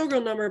to do a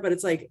showgirl number, but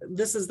it's like,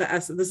 this is the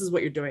essence. This is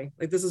what you're doing.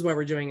 Like, this is why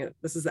we're doing it.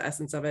 This is the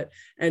essence of it.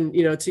 And,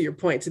 to your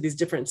point, to these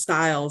different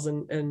styles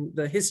and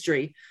the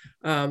history,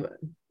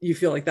 you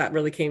feel like that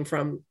really came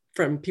from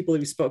people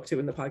you spoke to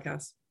in the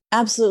podcast.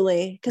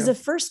 Absolutely. Because the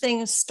first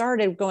thing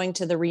started going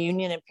to the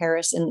reunion in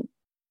Paris in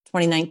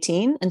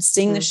 2019 and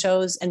seeing the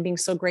shows and being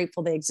so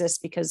grateful they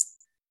exist, because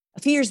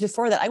a few years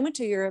before that, I went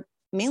to Europe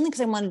mainly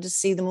because I wanted to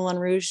see the Moulin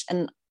Rouge,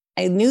 and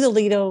I knew the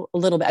Lido a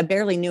little bit. I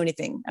barely knew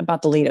anything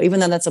about the Lido,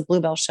 even though that's a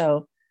Bluebell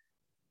show.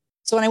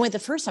 So when I went the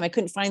first time, I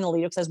couldn't find the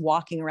Lido because I was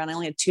walking around. I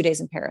only had 2 days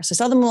in Paris. I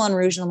saw the Moulin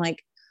Rouge and I'm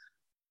like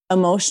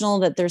emotional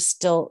that it's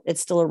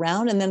still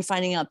around. And then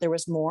finding out there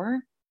was more.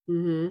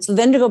 Mm-hmm. So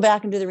then to go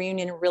back and do the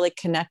reunion and really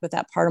connect with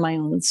that part of my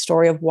own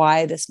story of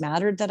why this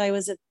mattered, that I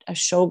was a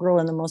showgirl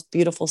in the most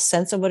beautiful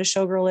sense of what a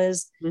showgirl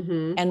is.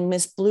 Mm-hmm. And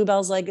Miss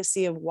Bluebell's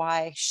legacy of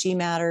why she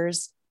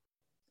matters.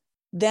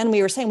 Then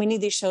we were saying we need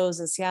these shows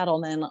in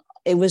Seattle. And then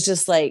it was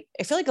just like,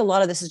 I feel like a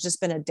lot of this has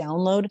just been a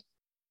download.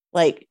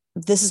 Like,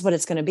 this is what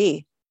it's going to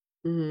be.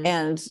 Mm-hmm.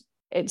 And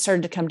it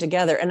started to come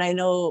together. And I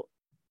know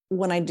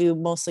when I do,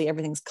 mostly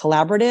everything's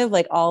collaborative,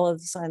 like all of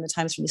the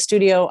times from the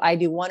studio, I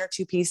do 1 or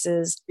 2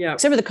 pieces,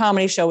 except for the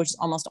comedy show, which is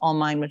almost all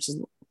mine, which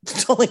is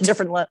totally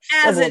different level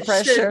of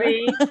pressure.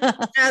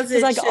 As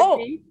it's like,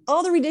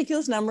 all the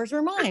ridiculous numbers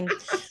are mine.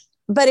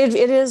 But it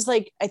is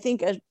like, I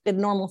think a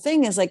normal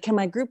thing is like, can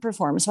my group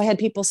perform? So I had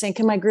people saying,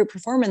 can my group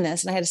perform in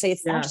this? And I had to say,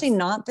 it's actually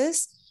not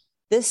this.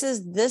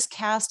 This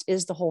cast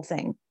is the whole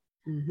thing.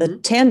 Mm-hmm. The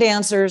 10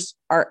 dancers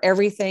are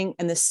everything.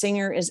 And the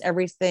singer is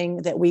everything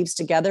that weaves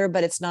together,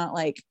 but it's not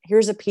like,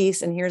 here's a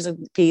piece and here's a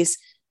piece.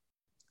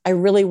 I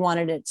really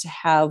wanted it to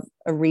have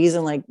a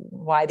reason, like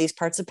why these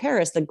parts of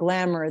Paris, the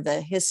glamour, the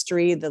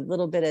history, the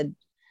little bit of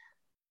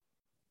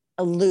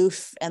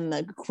aloof and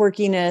the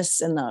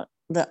quirkiness and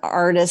the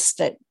artists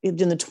that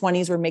in the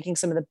 20s were making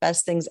some of the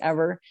best things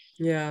ever.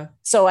 Yeah.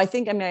 So I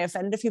think, I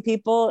offended a few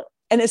people.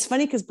 And it's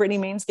funny because Brittany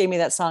Maines gave me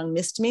that song,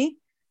 Missed Me.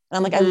 And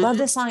I'm like, I love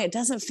this song. It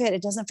doesn't fit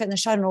in the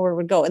show. I don't know where it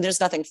would go. And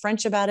there's nothing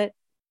French about it.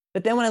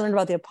 But then when I learned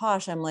about the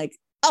Apache, I'm like,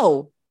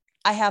 oh,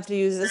 I have to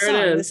use this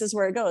song. This is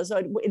where it goes. So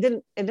it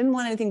didn't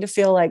want anything to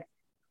feel like,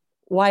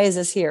 why is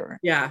this here?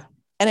 Yeah.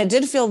 And it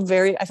did feel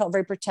I felt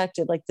very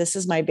protected. Like, this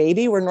is my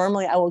baby, where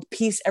normally I will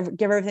give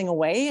everything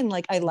away. And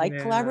like, I like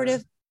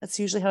collaborative. That's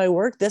usually how I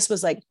work. This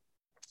was like,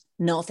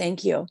 no,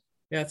 thank you.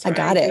 Yeah, I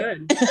got it.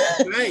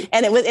 Right.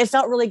 And it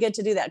felt really good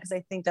to do that. Cause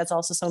I think that's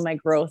also some of my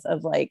growth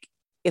of like,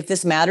 if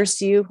this matters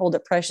to you, hold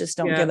it precious,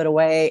 don't give it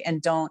away,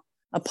 and don't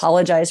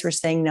apologize for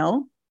saying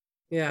no.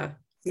 Yeah.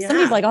 Some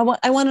people like,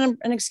 I want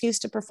an excuse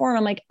to perform.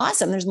 I'm like,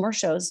 awesome. There's more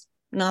shows,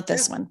 not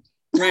this one.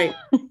 Right.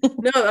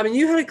 No,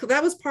 that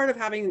was part of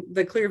having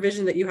the clear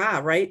vision that you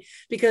have, right?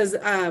 Because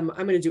I'm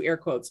going to do air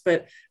quotes,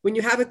 but when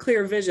you have a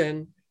clear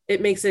vision, it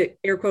makes it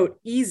air quote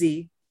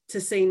easy to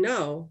say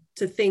no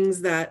to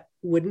things that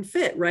wouldn't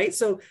fit, right?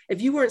 So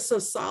if you weren't so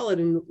solid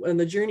in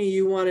the journey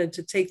you wanted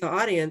to take the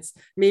audience,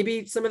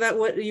 maybe some of that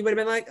you would have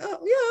been like, oh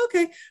yeah,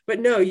 okay. But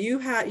no, you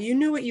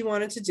knew what you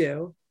wanted to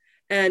do.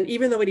 And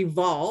even though it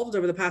evolved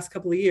over the past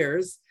couple of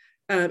years,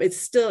 it's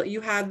still, you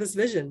had this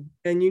vision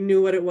and you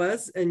knew what it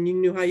was and you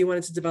knew how you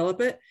wanted to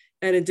develop it.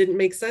 And it didn't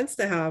make sense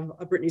to have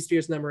a Britney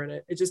Spears number in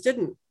it. It just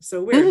didn't.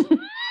 So weird.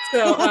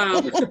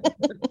 So,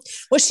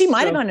 well, she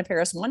might've gone to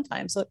Paris one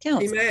time, so it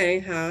counts. She may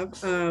have.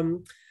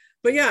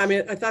 But yeah,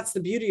 that's the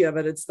beauty of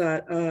it. It's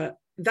that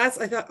that's,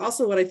 I thought,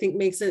 also what I think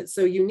makes it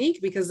so unique,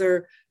 because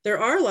there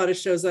are a lot of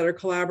shows that are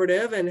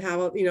collaborative and have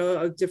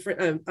a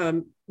different,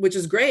 which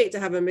is great to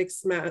have a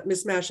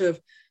mismatch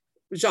of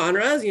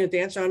genres,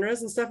 dance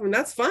genres and stuff.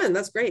 That's fun.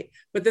 That's great.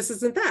 But this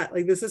isn't that.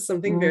 Like, this is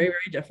something very,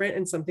 very different,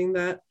 and something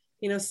that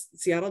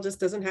Seattle just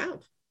doesn't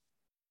have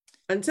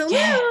until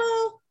now.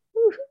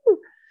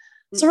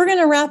 So we're going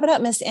to wrap it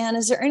up, Miss Ann.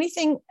 Is there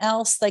anything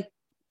else, like,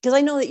 because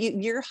I know that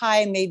your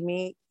high made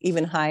me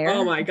even higher.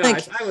 Oh my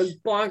gosh, I was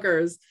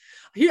bonkers.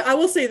 here, I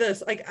will say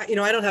this, like, you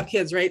know, I don't have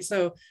kids, right?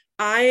 So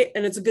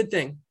and it's a good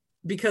thing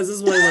because this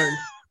is what I learned.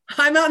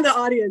 I'm out in the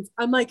audience.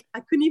 I'm like, I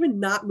couldn't even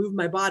not move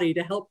my body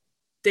to help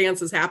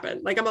dances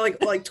happen. Like I'm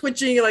like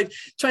twitching, like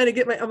trying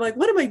to I'm like,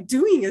 what am I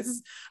doing?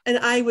 And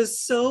I was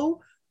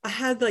so, I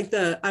had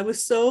the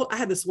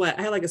sweat.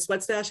 I had like a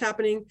sweat stash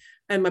happening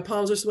and my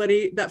palms are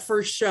sweaty that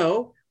first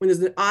show when there's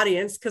an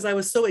audience, because I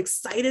was so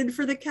excited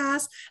for the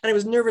cast and I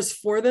was nervous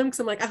for them. Cause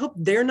I'm like, I hope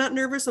they're not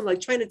nervous. I'm like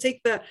trying to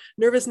take the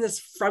nervousness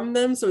from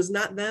them. So it's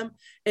not them.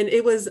 And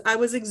I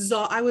was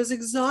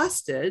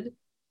exhausted.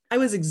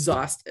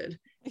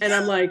 And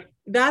I'm like,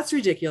 that's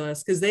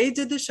ridiculous. Cause they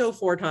did the show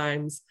 4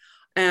 times.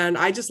 And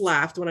I just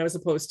laughed when I was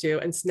supposed to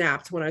and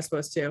snapped when I was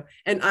supposed to.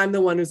 And I'm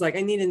the one who's like,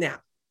 I need a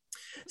nap.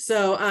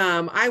 So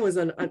I was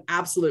on an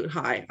absolute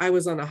high. I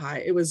was on a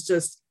high. It was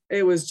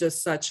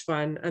just such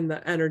fun, and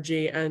the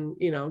energy and,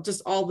 you know,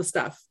 just all the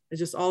stuff. It's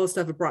just all the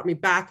stuff. It brought me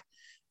back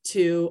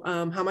to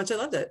how much I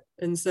loved it.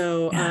 And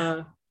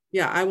so,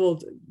 yeah, I will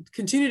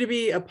continue to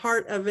be a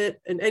part of it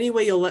in any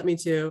way you'll let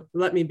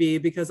me be,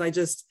 because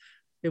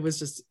it was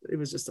just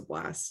a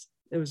blast.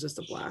 It was just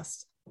a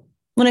blast.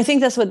 When I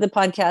think that's what the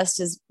podcast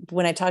is,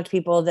 when I talk to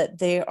people, that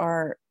they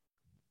are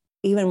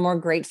even more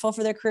grateful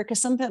for their career,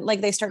 because sometimes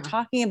like they start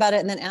talking about it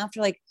and then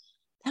after, like,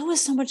 that was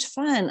so much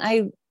fun.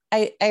 I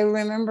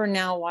remember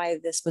now why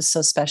this was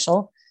so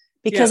special,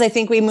 because I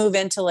think we move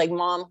into like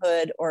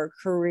momhood or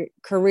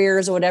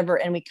careers or whatever,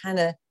 and we kind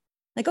of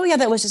like, oh yeah,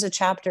 that was just a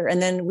chapter.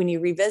 And then when you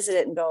revisit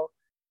it and go,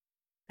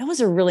 that was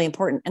a really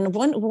important. And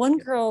one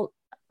girl,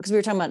 because we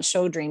were talking about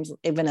show dreams,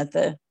 even at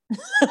the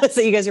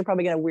so you guys are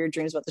probably going to have weird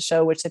dreams about the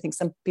show, which I think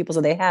some people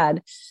said they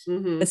had.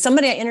 Mm-hmm. But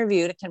somebody I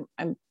interviewed,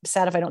 I'm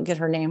sad if I don't get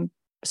her name,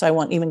 so I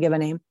won't even give a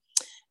name,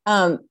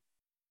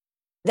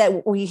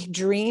 that we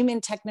dream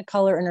in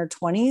Technicolor in our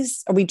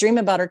 20s, or we dream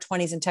about our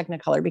 20s in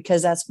Technicolor,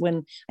 because that's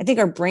when I think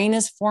our brain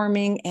is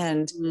forming,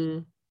 and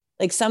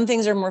like some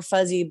things are more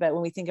fuzzy, but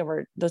when we think of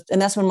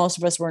and that's when most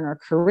of us were in our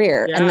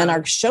career. And then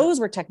our shows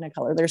were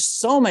Technicolor. There's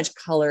so much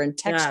color and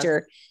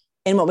texture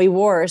in what we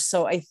wore.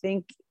 So I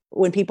think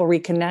when people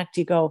reconnect,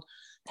 you go,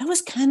 that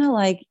was kind of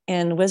like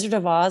in Wizard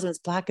of Oz when it's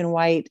black and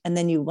white, and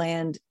then you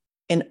land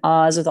in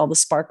Oz with all the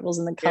sparkles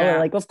and the color.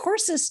 Like, of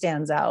course this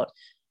stands out.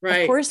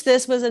 Right. Of course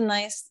this was a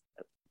nice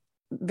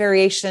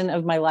variation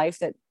of my life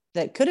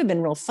that could have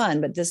been real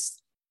fun, but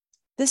this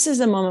is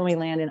the moment we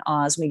land in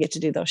Oz when we get to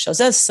do those shows.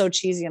 That's so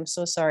cheesy. I'm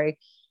so sorry.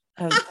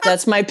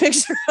 That's my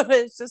picture of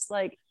it. It's just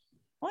like,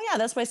 oh yeah,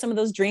 that's why some of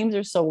those dreams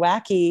are so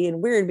wacky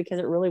and weird, because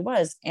it really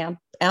was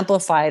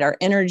amplified our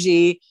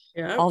energy,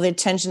 all the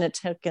attention it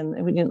took.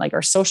 And we didn't, like,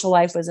 our social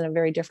life was in a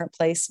very different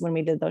place when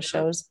we did those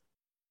shows.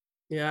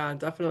 Yeah,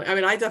 definitely. I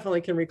mean, I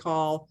definitely can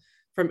recall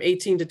from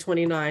 18 to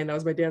 29, that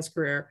was my dance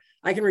career.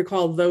 I can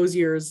recall those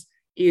years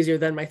easier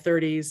than my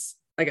 30s.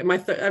 Like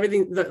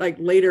everything that like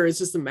later is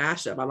just a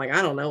mashup. I'm like,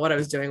 I don't know what I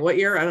was doing. What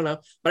year? I don't know.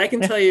 But I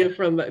can tell you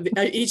from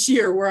each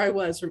year where I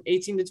was from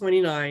 18 to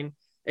 29,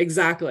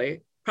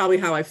 exactly probably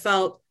how I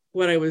felt,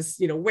 what I was,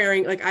 you know,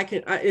 wearing. Like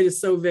it is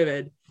so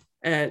vivid.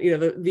 And, you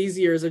know, these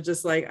years are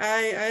just like,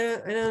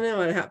 I don't know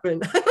what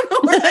happened. I don't know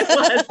where I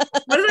was.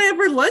 What did I have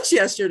for lunch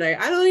yesterday?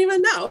 I don't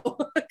even know.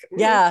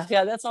 Yeah.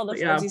 That's all the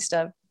fuzzy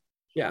stuff.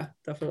 Yeah,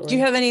 definitely. Do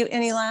you have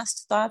any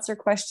last thoughts or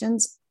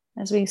questions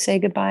as we say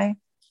goodbye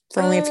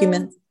for only a few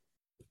minutes?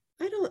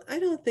 I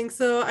don't think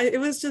so. It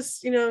was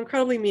just, you know,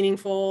 incredibly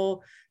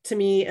meaningful to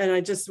me. And I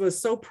just was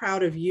so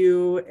proud of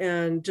you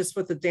and just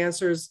what the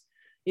dancers,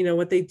 you know,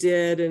 what they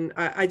did. And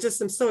I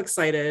just am so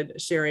excited,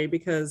 Sherry,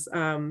 because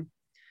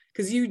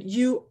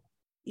you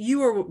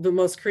are the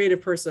most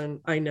creative person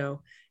I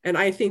know. And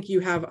I think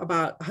you have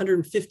about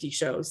 150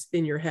 shows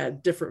in your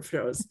head, different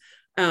shows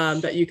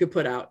that you could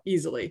put out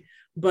easily.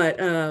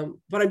 But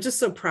I'm just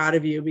so proud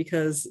of you,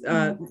 because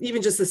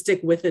even just the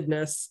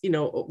stick-withedness, you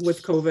know,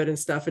 with COVID and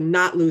stuff, and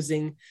not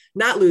losing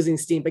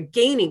steam, but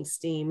gaining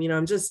steam, you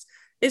know,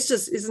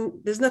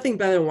 there's nothing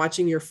better than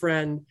watching your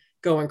friend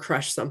go and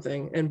crush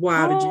something. And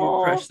wow, did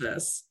you crush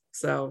this?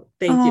 So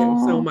thank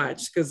you so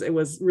much, because it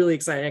was really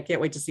exciting. I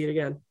can't wait to see it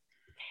again.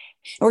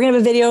 We're gonna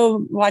have a video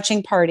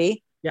watching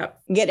party. Yep.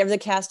 Get every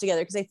cast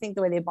together, because I think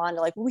the way they bond,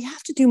 like, well, we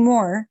have to do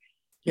more.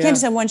 You can't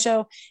just have one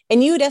show.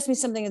 And you had asked me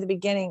something at the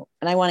beginning,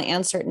 and I want to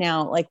answer it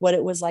now, like what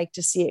it was like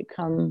to see it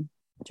come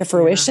to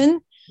fruition.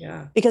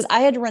 Yeah. Because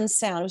I had to run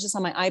sound. It was just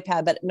on my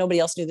iPad, but nobody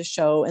else knew the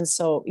show. And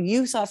so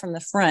you saw it from the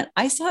front.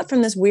 I saw it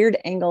from this weird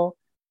angle,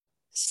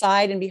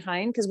 side and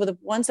behind, because with the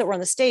ones that were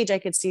on the stage, I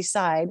could see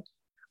side.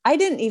 I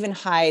didn't even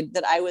hide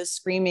that I was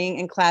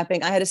screaming and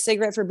clapping. I had a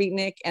cigarette for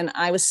Beatnik and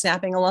I was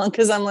snapping along,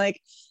 because I'm like,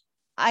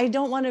 I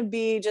don't want to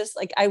be just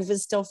like,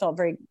 still felt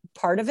very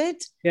part of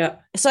it. Yeah.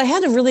 So I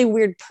had a really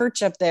weird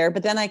perch up there,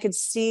 but then I could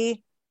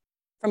see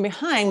from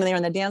behind when they were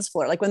on the dance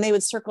floor, like when they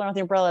would circle around with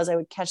the umbrellas, I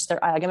would catch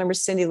their eye. Like I remember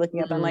Cindy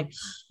looking up, and I'm like,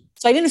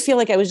 so I didn't feel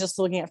like I was just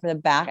looking at it from the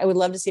back. I would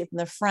love to see it from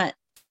the front,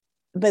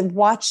 but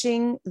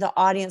watching the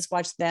audience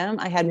watch them,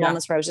 I had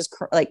moments where I was just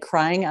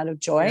crying out of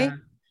joy,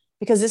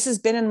 because this has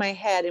been in my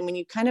head. And when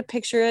you kind of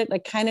picture it,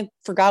 like kind of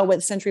forgot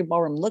what Century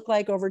Ballroom looked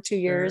like over 2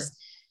 years,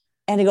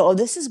 and to go, oh,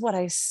 this is what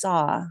I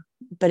saw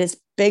but it's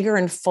bigger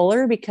and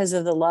fuller because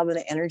of the love and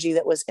the energy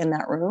that was in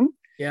that room.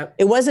 Yeah.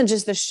 It wasn't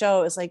just the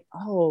show. It's like,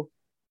 oh,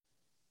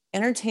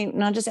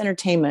 not just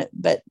entertainment,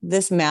 but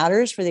this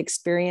matters for the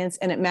experience.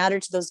 And it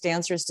mattered to those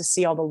dancers to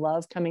see all the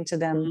love coming to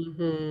them.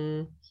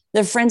 Mm-hmm.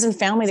 Their friends and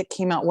family that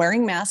came out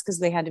wearing masks because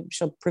they had to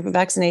show proof of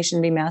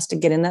vaccination, be masked to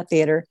get in that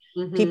theater.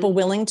 Mm-hmm. People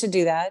willing to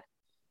do that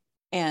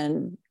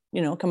and,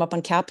 come up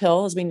on Cap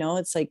Hill. As we know,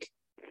 it's like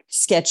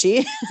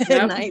sketchy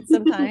at night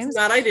sometimes. It's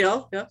not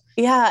ideal. Yeah.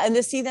 Yeah. And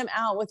to see them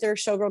out with their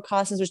showgirl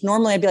costumes, which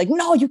normally I'd be like,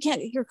 no, you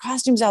can't get your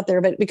costumes out there.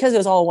 But because it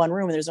was all one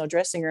room and there's no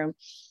dressing room,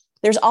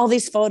 there's all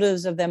these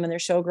photos of them and their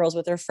showgirls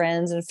with their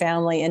friends and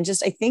family. And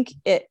just, I think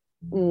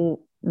the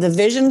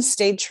vision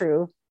stayed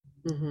true.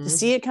 Mm-hmm. To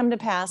see it come to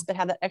pass, but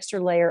have that extra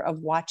layer of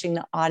watching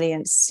the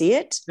audience see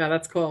it. Yeah,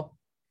 that's cool.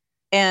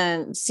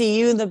 And see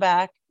you in the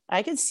back.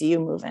 I could see you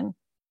moving.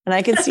 And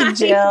I could see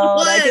Jill.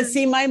 And I could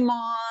see my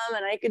mom.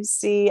 And I could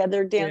see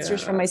other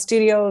dancers from my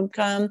studio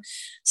come.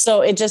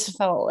 So it just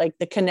felt like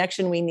the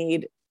connection we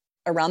need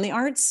around the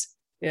arts.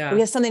 Yeah.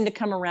 We have something to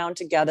come around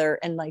together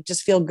and like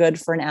just feel good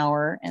for an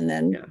hour and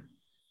then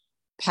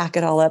pack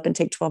it all up and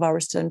take 12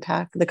 hours to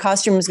unpack. The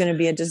costume is going to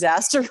be a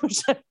disaster,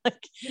 which I'm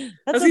like,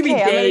 that's going to be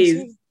days.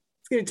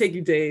 It's going to take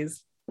you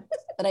days.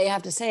 But I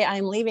have to say,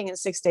 I'm leaving in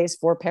 6 days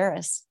for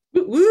Paris.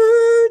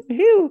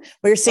 Woo!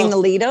 We're seeing the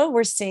Lido.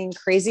 We're seeing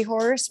Crazy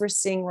Horse. We're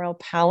seeing Royal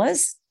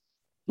Palace.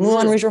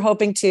 Moulin Rouge, we're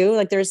hoping too.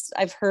 Like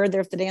I've heard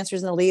if the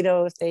dancers in the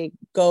Lido, if they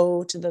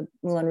go to the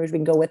Moulin Rouge, we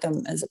can go with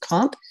them as a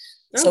comp.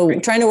 So we're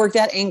trying to work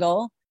that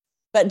angle.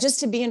 But just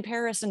to be in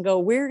Paris and go,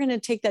 we're going to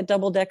take that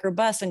double-decker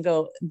bus and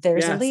go,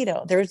 there's a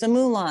Lido, there's a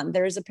Moulin,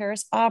 there's a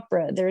Paris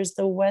Opera, there's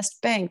the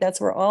West Bank.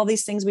 That's where all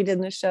these things we did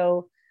in the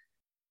show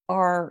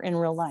are in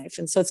real life.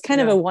 And so it's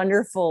kind of a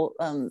wonderful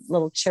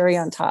little cherry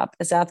on top.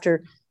 As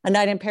after a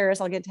night in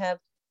Paris, I'll get to have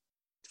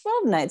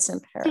 12 nights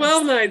in Paris.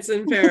 12 nights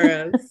in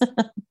Paris.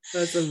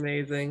 That's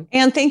amazing.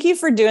 And thank you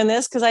for doing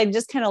this, because I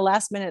just kind of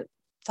last minute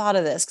thought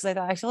of this, because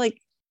I feel like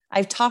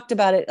I've talked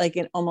about it like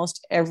in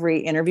almost every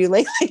interview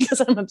lately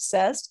because I'm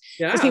obsessed.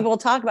 Because people will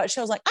talk about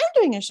shows like, I'm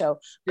doing a show.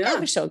 I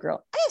have a show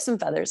girl. I have some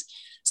feathers.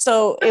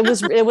 So it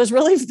was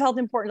really felt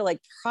important to like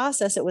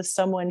process it with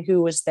someone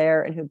who was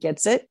there and who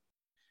gets it.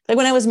 Like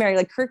when I was married,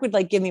 like Kirk would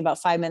like give me about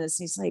 5 minutes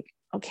and he's like,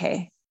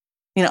 okay,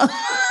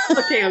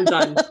 okay, I'm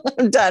done.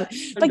 I'm done.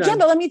 But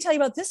let me tell you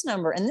about this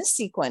number and this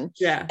sequin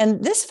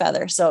and this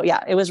feather. So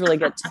yeah, it was really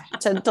good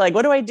to like,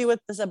 what do I do with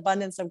this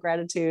abundance of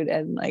gratitude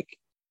and like,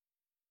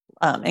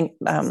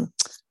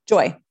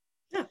 joy.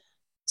 Yeah.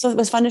 So it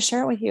was fun to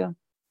share it with you.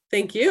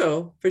 Thank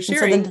you for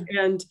sharing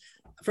and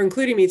for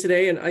including me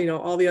today and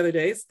all the other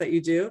days that you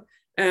do.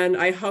 And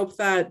I hope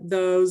that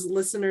those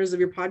listeners of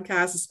your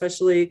podcast,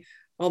 especially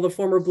all the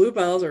former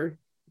Bluebells or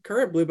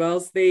current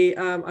Bluebells,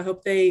 I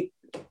hope they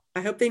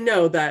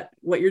know that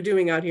what you're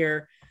doing out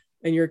here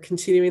and you're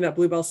continuing that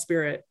Bluebell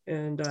spirit.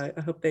 And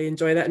I hope they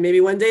enjoy that. And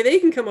maybe one day they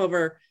can come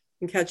over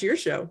and catch your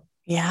show.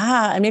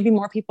 Yeah. And maybe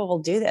more people will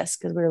do this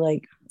because we're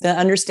like the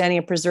understanding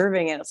of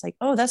preserving it. It's like,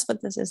 oh, that's what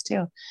this is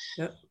too.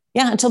 Yep.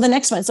 Yeah. Until the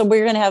next one. So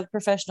we're going to have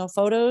professional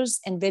photos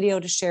and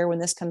video to share when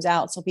this comes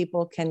out so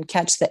people can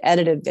catch the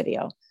edited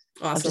video.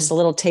 Awesome. Of just a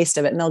little taste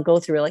of it. And they'll go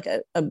through like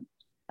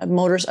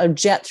a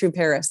jet through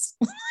Paris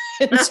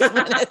in 2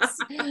 minutes.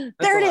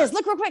 There it is.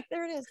 Look real quick.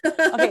 There it is.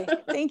 Okay.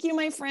 Thank you,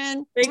 my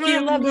friend. Thank you. I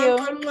love you.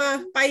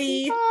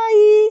 Bye.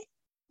 Bye.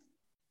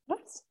 What?